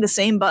hitting the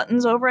same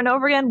buttons over and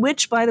over again,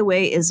 which, by the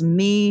way, is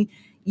me.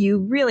 You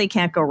really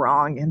can't go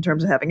wrong in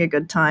terms of having a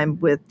good time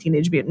with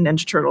Teenage Mutant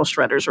Ninja Turtles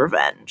Shredder's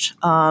Revenge,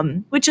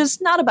 which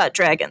is not about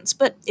dragons,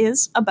 but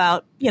is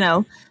about,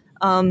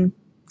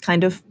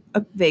 kind of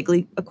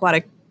vaguely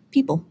aquatic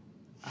people.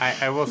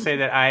 I will say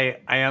that I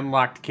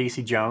unlocked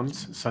Casey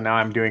Jones, so now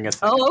I'm doing a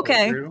second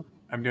playthrough.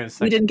 I'm doing a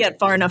second. We didn't get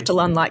far enough to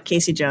unlock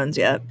Casey Jones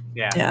yet.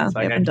 Yeah, so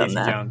I got Casey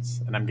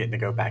Jones, and I'm getting to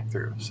go back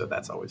through, so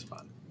that's always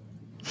fun.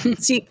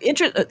 See,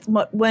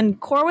 when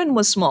Corwin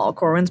was small,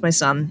 Corwin's my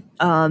son,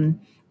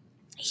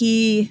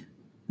 he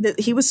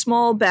was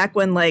small back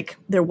when like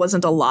there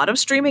wasn't a lot of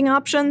streaming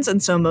options,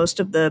 and so most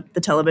of the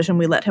television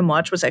we let him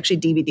watch was actually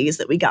DVDs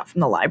that we got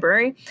from the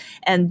library,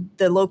 and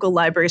the local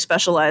library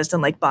specialized in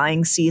like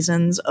buying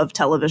seasons of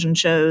television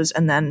shows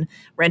and then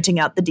renting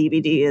out the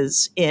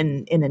DVDs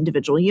in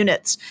individual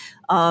units.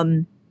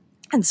 And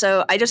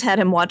so I just had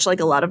him watch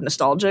like a lot of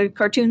nostalgia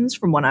cartoons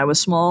from when I was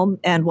small,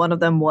 and one of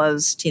them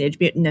was Teenage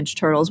Mutant Ninja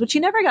Turtles, which he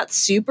never got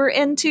super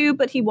into,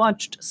 but he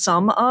watched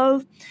some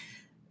of.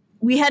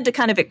 We had to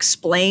kind of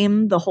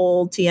explain the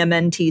whole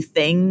TMNT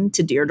thing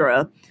to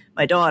Deirdre,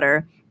 my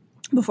daughter,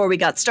 before we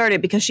got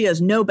started because she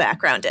has no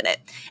background in it.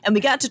 And we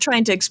got to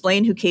trying to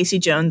explain who Casey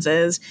Jones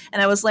is.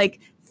 And I was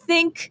like,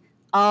 think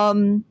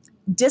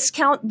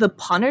Discount the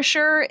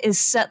Punisher is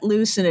set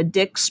loose in a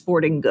Dick's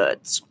Sporting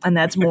Goods. And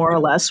that's more or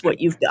less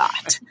what you've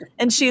got.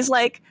 And she's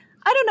like,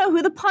 I don't know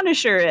who the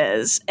Punisher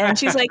is. And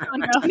she's like, Oh,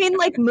 no. you mean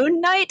like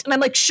Moon Knight? And I'm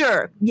like,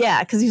 sure.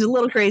 Yeah, because he's a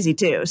little crazy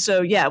too.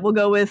 So yeah, we'll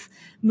go with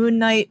Moon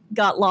Knight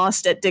got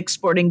lost at Dick's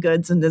Sporting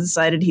Goods and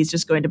decided he's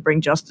just going to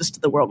bring justice to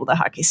the world with a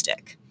hockey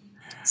stick.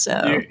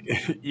 So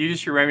You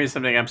just remind me of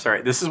something. I'm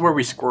sorry. This is where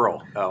we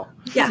squirrel. Oh,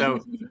 Yeah.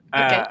 So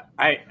Okay.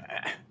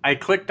 I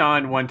clicked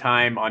on one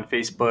time on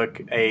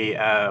Facebook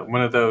a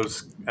one of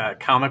those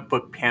comic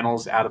book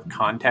panels out of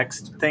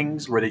context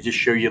things where they just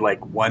show you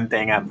like one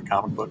thing out of the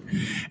comic book,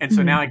 and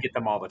so Mhm. now I get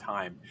them all the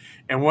time.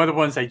 And one of the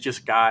ones I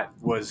just got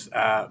was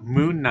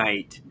Moon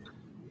Knight,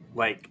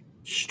 like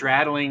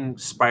straddling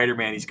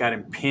Spider-Man. He's got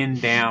him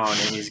pinned down,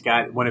 and he's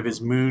got one of his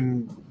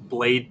moon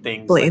blade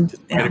things like Blade, to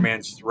yeah.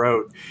 Spider-Man's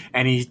throat,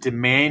 and he's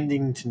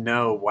demanding to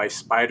know why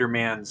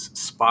Spider-Man's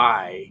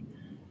spy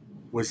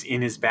was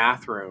in his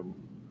bathroom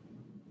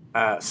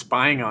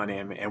spying on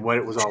him and what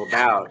it was all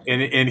about.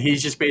 And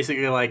he's just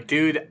basically like,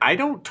 dude, I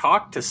don't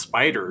talk to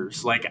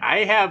spiders. Like,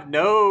 I have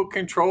no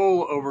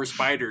control over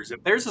spiders.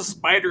 If there's a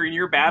spider in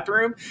your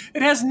bathroom,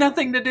 it has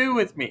nothing to do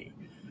with me.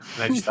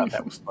 And I just thought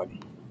that was funny.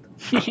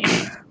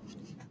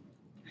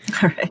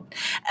 All right.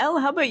 Elle,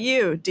 how about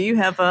you? Do you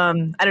have, I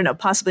don't know,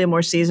 possibly a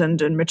more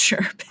seasoned and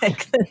mature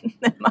pick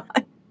than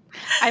mine?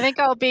 I think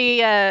I'll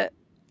be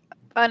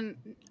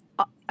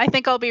I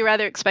think I'll be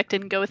rather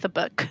expected and go with a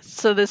book.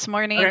 So this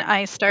morning Okay.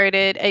 I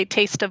started A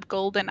Taste of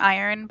Gold and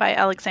Iron by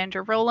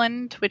Alexandra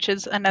Rowland, which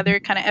is another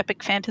kind of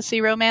epic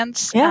fantasy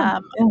romance Yeah.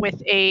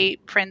 with a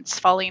prince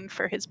falling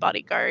for his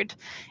bodyguard.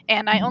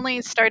 And I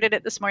only started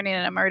it this morning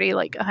and I'm already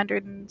like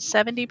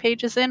 170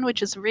 pages in,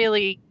 which is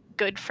really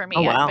good for me.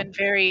 Oh, wow.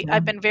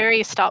 I've been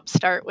very stop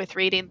start with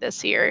reading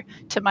this year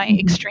to my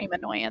Mhm. extreme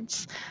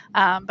annoyance.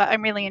 But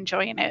I'm really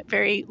enjoying it.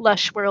 Very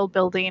lush world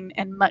building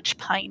and much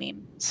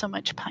pining. So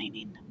much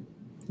pining.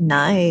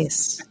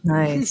 Nice.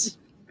 Nice.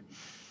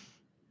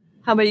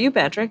 How about you,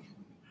 Patrick?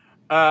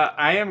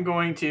 I am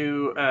going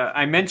to.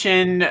 I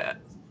mentioned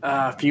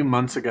a few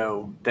months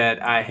ago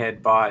that I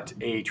had bought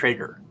a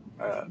Traeger.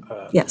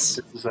 Yes.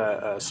 This is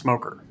a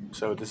smoker.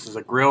 So this is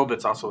a grill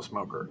that's also a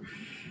smoker.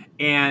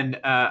 And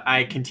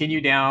I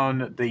continue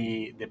down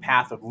the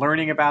path of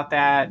learning about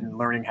that and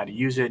learning how to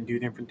use it and do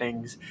different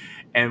things.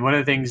 And one of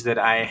the things that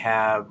I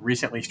have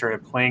recently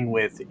started playing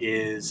with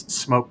is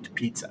smoked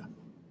pizza.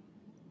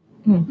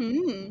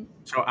 Mm.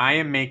 So I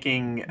am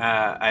making.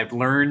 I've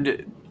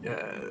learned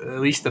at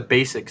least the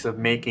basics of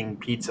making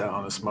pizza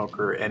on a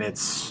smoker, and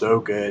it's so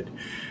good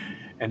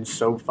and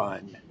so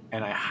fun,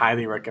 and I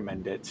highly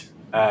recommend it.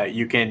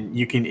 You can.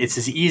 It's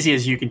as easy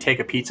as you can take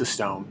a pizza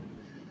stone,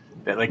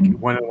 that like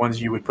one of the ones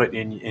you would put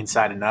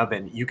inside an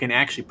oven. You can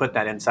actually put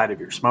that inside of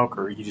your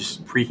smoker. You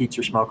just preheat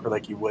your smoker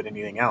like you would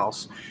anything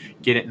else,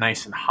 get it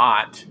nice and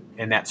hot,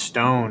 and that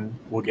stone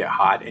will get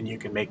hot, and you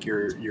can make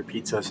your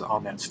pizzas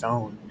on that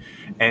stone,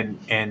 and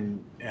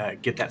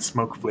get that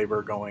smoke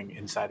flavor going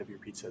inside of your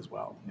pizza as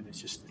well. And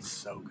it's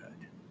so good.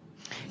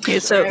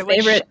 Here's So where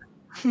favorite.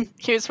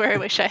 Here's where I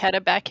wish I had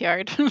a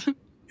backyard,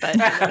 but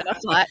I live in a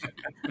flat.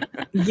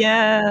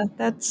 Yeah,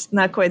 that's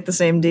not quite the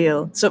same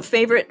deal. So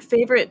favorite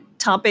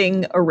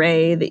topping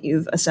array that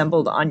you've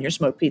assembled on your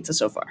smoked pizza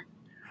so far?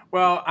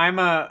 Well,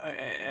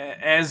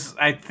 as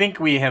I think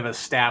we have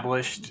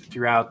established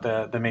throughout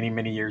the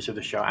many years of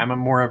the show, I'm a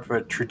more of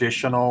a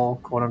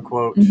traditional quote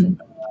unquote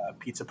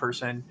pizza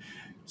person.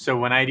 So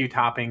when I do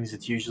toppings,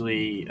 it's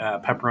usually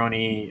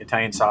pepperoni,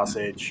 Italian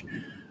sausage,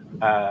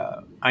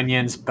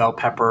 onions, bell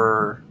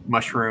pepper,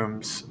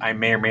 mushrooms. I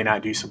may or may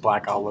not do some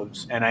black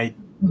olives, and I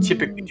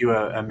typically do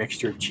a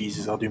mixture of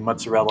cheeses. I'll do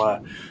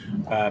mozzarella,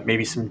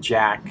 maybe some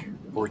Jack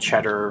or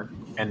cheddar,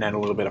 and then a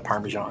little bit of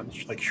Parmesan,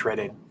 like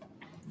shredded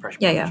fresh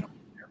Yeah. Parmesan.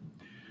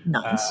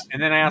 Nice.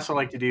 And then I also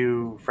like to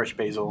do fresh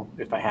basil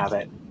if I have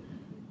it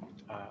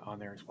on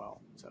there as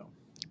well. So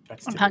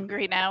that's I'm typically.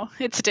 hungry now.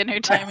 It's dinner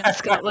time in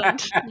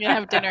Scotland. I'm gonna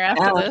have dinner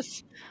after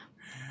this.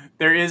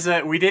 There is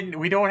we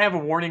don't have a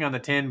warning on the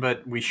tin,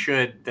 but we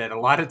should, that a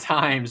lot of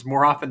times,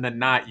 more often than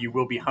not, you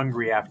will be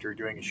hungry after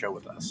doing a show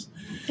with us.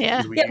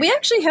 Yeah. 'Cause Yeah, we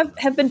actually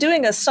have been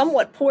doing a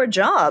somewhat poor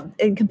job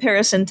in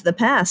comparison to the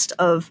past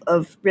of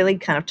really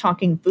kind of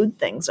talking food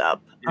things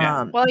up.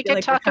 Yeah. Well, I feel could like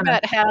we're talk kinda-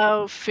 about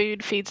how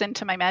food feeds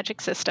into my magic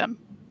system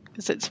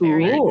because it's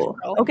very Ooh. integral.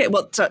 Okay,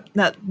 well, so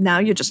now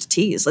you're just a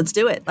tease. Let's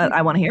do it.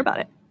 I want to hear about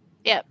it.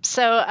 Yep.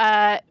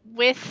 So,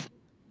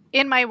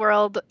 in my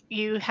world,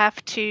 you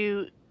have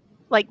to,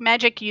 like,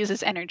 magic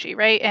uses energy,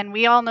 right? And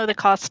we all know the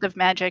cost of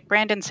magic.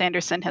 Brandon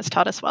Sanderson has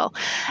taught us well.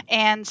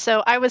 And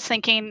so I was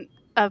thinking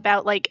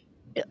about like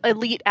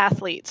elite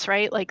athletes,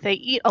 right? Like they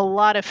eat a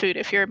lot of food.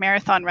 If you're a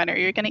marathon runner,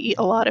 you're going to eat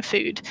a lot of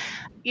food.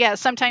 Yeah,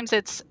 sometimes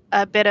it's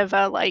a bit of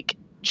a like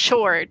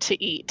chore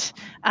to eat.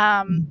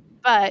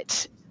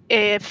 But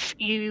if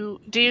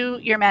you do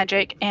your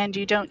magic and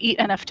you don't eat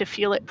enough to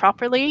fuel it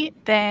properly,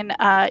 then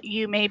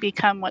you may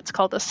become what's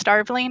called a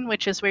starveling,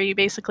 which is where you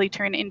basically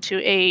turn into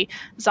a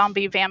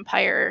zombie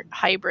vampire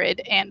hybrid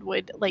and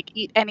would like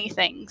eat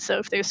anything. So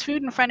if there's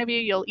food in front of you,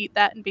 you'll eat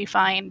that and be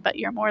fine, but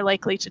you're more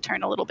likely to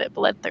turn a little bit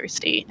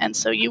bloodthirsty. And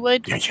so you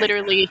would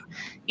literally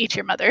eat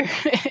your mother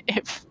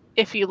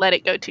if you let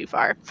it go too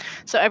far.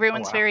 So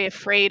everyone's wow. very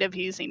afraid of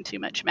using too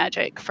much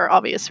magic for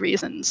obvious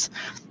reasons.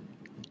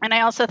 And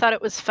I also thought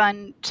it was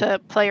fun to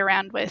play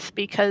around with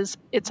because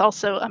it's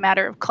also a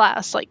matter of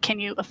class. Like, can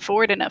you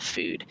afford enough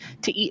food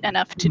to eat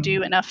enough to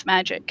do enough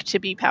magic to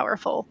be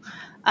powerful?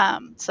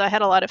 So I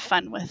had a lot of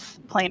fun with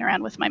playing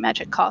around with my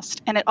magic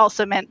cost. And it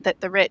also meant that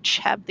the rich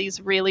have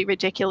these really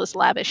ridiculous,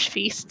 lavish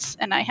feasts.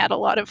 And I had a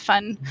lot of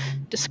fun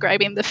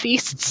describing the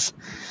feasts.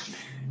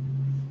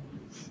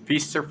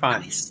 Feasts are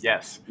fun. Nice.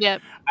 Yes.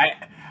 Yep.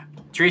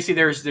 Tracy,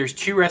 there's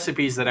 2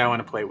 recipes that I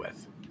want to play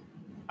with.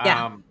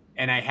 Yeah.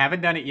 And I haven't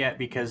done it yet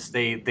because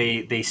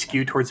they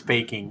skew towards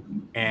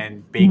baking,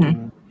 and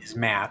baking is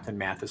math, and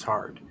math is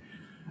hard.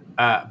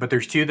 But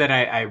there's 2 that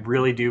I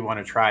really do want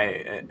to try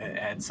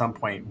at some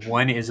point.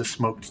 One is a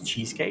smoked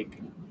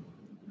cheesecake.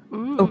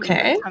 Ooh,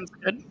 Okay. that sounds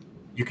good.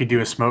 You could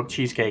do a smoked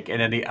cheesecake, and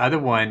then the other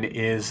one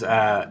is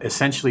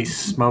essentially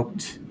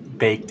smoked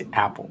baked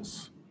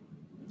apples.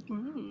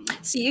 Ooh.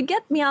 So you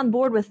get me on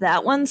board with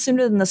that one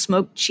sooner than the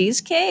smoked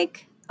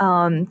cheesecake.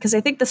 Because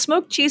I think the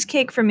smoked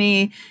cheesecake for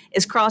me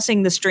is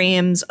crossing the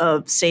streams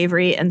of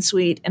savory and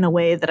sweet in a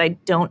way that I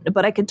don't.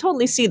 But I could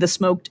totally see the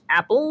smoked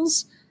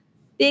apples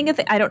being a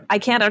thing. I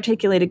can't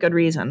articulate a good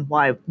reason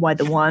why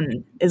the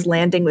one is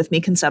landing with me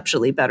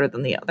conceptually better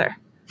than the other.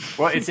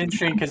 Well, it's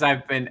interesting because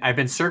I've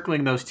been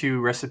circling those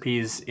 2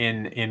 recipes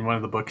in one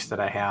of the books that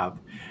I have,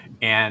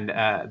 and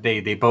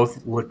they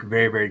both look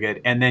very, very good.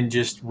 And then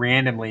just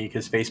randomly,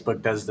 because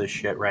Facebook does this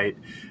shit, right?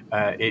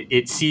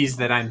 It sees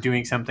that I'm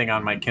doing something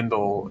on my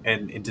Kindle,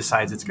 and it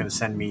decides it's going to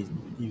send me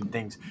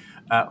things.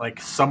 Like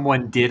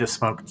someone did a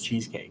smoked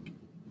cheesecake,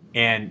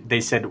 and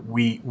they said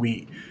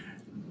we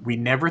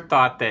never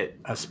thought that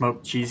a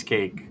smoked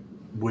cheesecake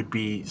would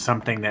be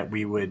something that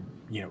we would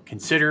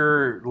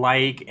consider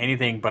like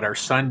anything, but our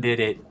son did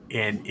it,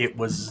 and it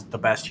was the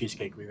best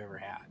cheesecake we've ever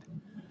had.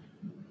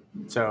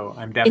 So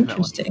I'm definitely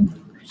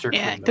Interesting.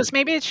 circling Yeah, those. because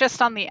maybe it's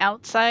just on the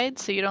outside,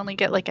 so you'd only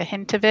get like a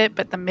hint of it,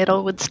 but the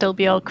middle would still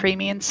be all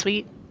creamy and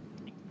sweet.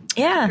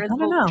 Yeah, I don't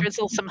know.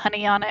 Drizzle some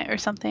honey on it or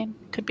something.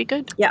 Could be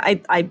good. Yeah,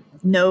 I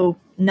know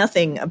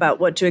nothing about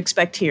what to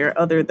expect here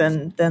other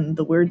than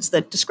the words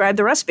that describe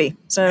the recipe.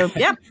 So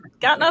yeah,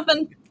 got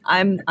nothing.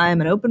 I'm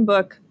an open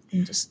book.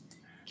 And just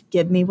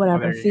give me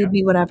whatever, there you feed go.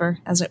 me whatever,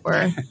 as it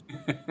were.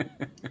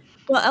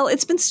 Well, Elle,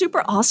 it's been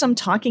super awesome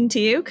talking to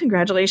you.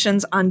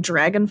 Congratulations on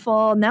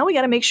Dragonfall. Now we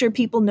got to make sure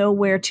people know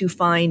where to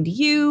find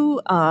you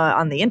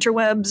on the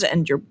interwebs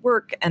and your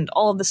work and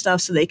all of the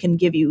stuff so they can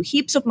give you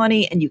heaps of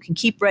money and you can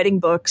keep writing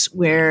books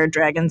where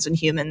dragons and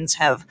humans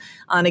have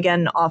on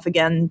again, off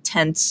again,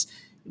 tense,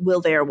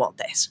 will they or won't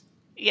theys.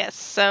 Yes.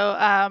 So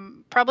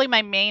probably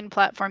my main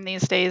platform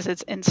these days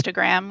is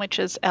Instagram, which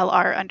is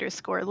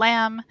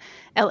LR_Lamb,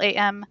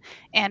 LAM,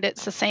 and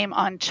it's the same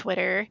on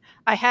Twitter.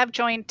 I have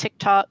joined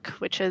TikTok,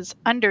 which is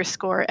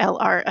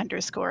 _LR_Lamb,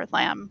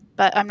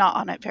 but I'm not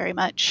on it very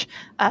much.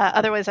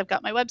 Otherwise, I've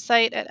got my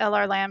website at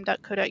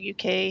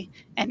lrlamb.co.uk.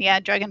 And yeah,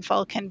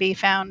 Dragonfall can be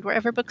found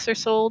wherever books are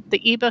sold.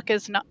 The ebook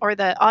is not, or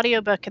the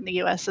audiobook in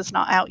the US is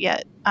not out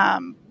yet.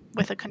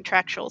 With a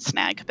contractual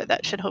snag, but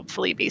that should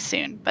hopefully be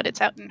soon. But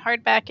it's out in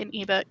hardback and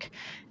ebook.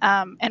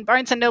 And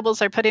Barnes and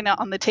Nobles are putting it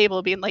on the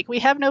table, being like, we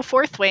have no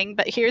Fourth Wing,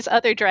 but here's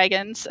other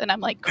dragons. And I'm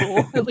like,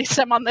 cool, at least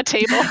I'm on the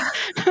table.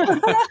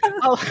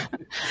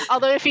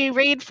 Although if you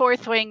read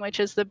Fourth Wing, which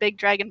is the big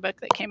dragon book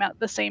that came out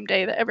the same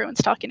day that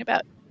everyone's talking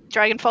about,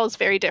 Dragonfall is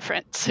very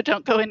different, so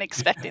don't go in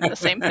expecting the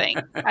same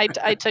thing.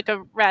 I took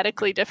a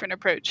radically different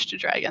approach to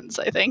dragons,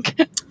 I think.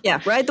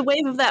 Yeah, ride the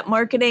wave of that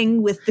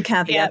marketing with the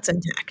caveats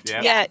intact.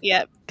 Yep.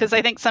 Yeah, because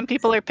I think some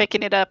people are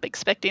picking it up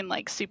expecting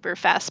like super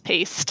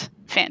fast-paced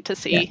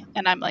fantasy,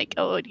 and I'm like,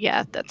 oh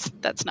yeah,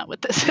 that's not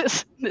what this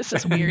is. This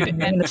is weird I'm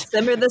going and to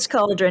simmer this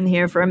cauldron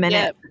here for a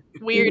minute.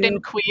 weird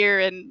and queer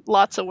and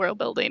lots of world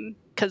building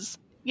because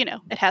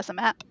it has a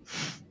map.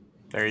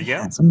 There you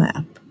go. That's a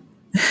map.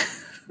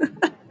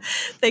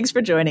 Thanks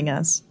for joining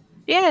us.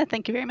 Yeah,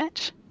 thank you very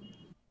much.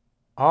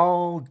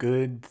 All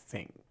good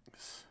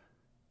things.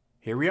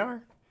 Here we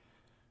are,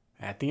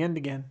 at the end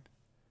again.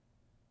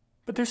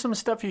 But there's some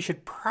stuff you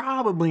should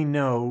probably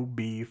know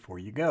before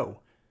you go.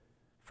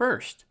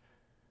 First,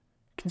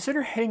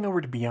 consider heading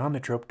over to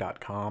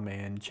beyondthetrope.com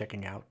and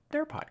checking out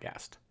their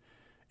podcast.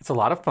 It's a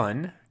lot of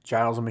fun.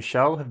 Giles and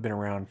Michelle have been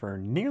around for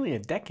nearly a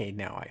decade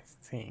now, I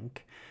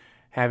think,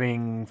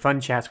 having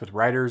fun chats with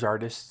writers,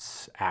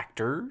 artists,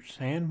 actors,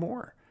 and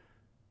more.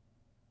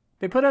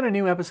 They put out a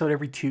new episode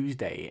every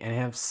Tuesday and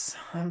have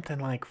something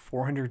like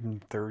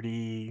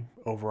 430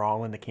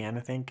 overall in the can, I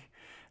think.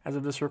 As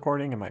of this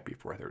recording, it might be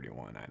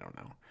 431, I don't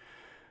know.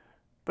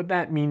 But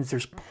that means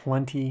there's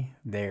plenty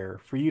there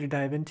for you to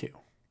dive into.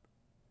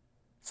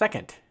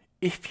 Second,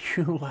 if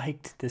you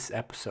liked this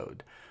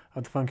episode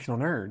of The Functional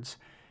Nerds,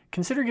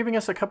 consider giving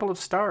us a couple of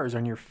stars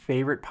on your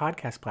favorite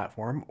podcast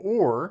platform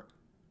or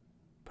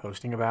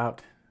posting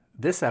about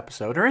this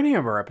episode or any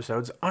of our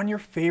episodes on your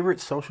favorite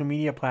social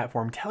media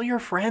platform. Tell your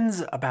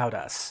friends about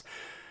us.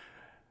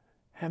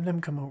 Have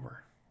them come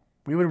over.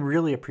 We would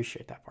really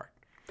appreciate that part.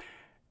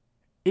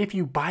 If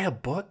you buy a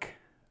book,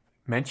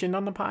 mentioned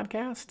on the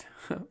podcast,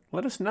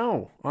 let us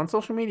know on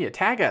social media.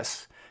 Tag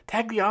us.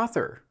 Tag the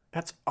author.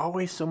 That's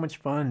always so much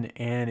fun,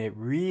 and it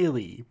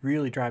really,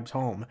 really drives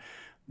home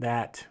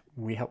that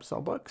we help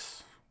sell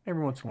books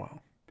every once in a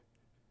while.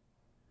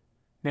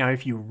 Now,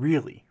 if you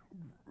really,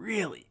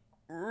 really,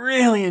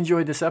 really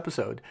enjoyed this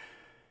episode,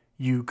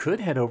 you could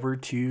head over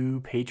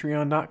to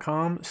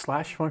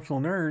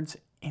patreon.com/functionalnerds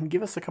and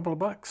give us a couple of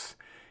bucks.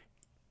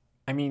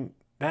 I mean,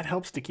 that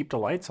helps to keep the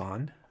lights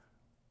on.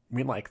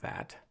 We like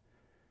that.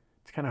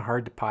 It's kind of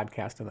hard to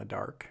podcast in the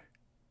dark.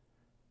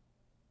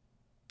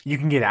 You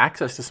can get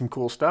access to some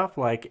cool stuff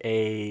like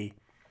a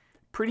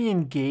pretty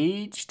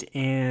engaged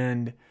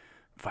and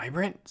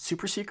vibrant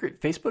super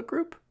secret Facebook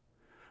group,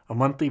 a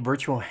monthly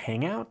virtual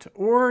hangout,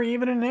 or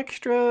even an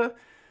extra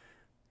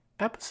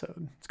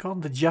episode. It's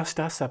called the Just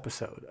Us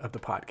episode of the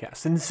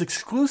podcast. And it's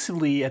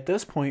exclusively at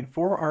this point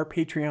for our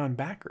Patreon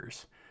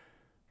backers.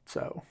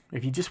 So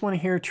if you just want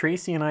to hear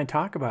Tracy and I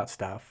talk about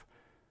stuff,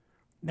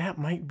 that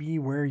might be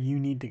where you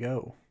need to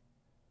go.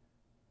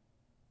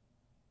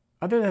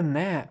 Other than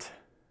that,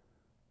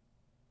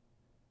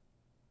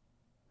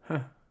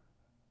 what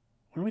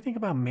do we think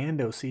about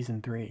Mando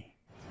Season 3?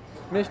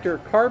 Mr.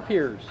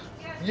 Carpiers.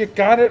 You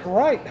got it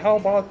right. How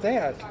about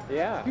that?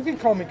 Yeah. You can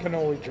call me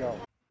Cannoli Joe.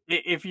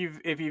 If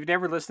you've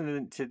never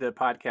listened to the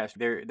podcast,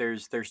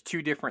 there's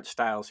two different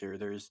styles here.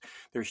 There's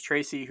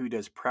Tracy, who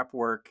does prep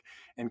work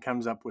and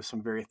comes up with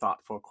some very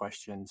thoughtful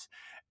questions,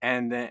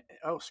 and then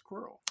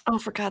squirrel. Oh,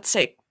 for God's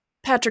sake,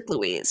 Patrick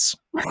Louise.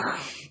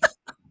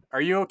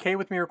 Are you okay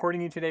with me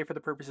recording you today for the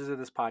purposes of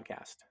this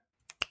podcast?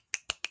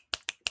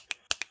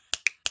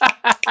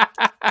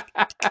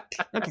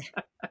 Okay,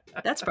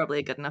 that's probably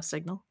a good enough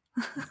signal.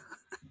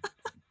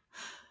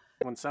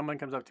 When someone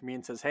comes up to me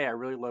and says, "Hey, I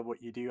really love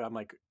what you do," I'm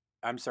like,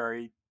 "I'm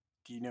sorry,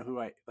 do you know who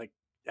I like?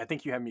 I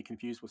think you have me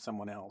confused with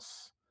someone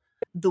else."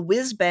 The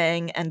whiz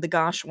bang and the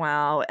gosh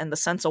wow and the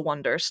sense of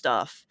wonder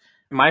stuff.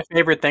 My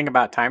favorite thing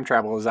about time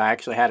travel is I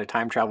actually had a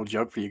time travel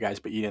joke for you guys,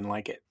 but you didn't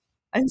like it.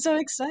 I'm so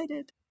excited.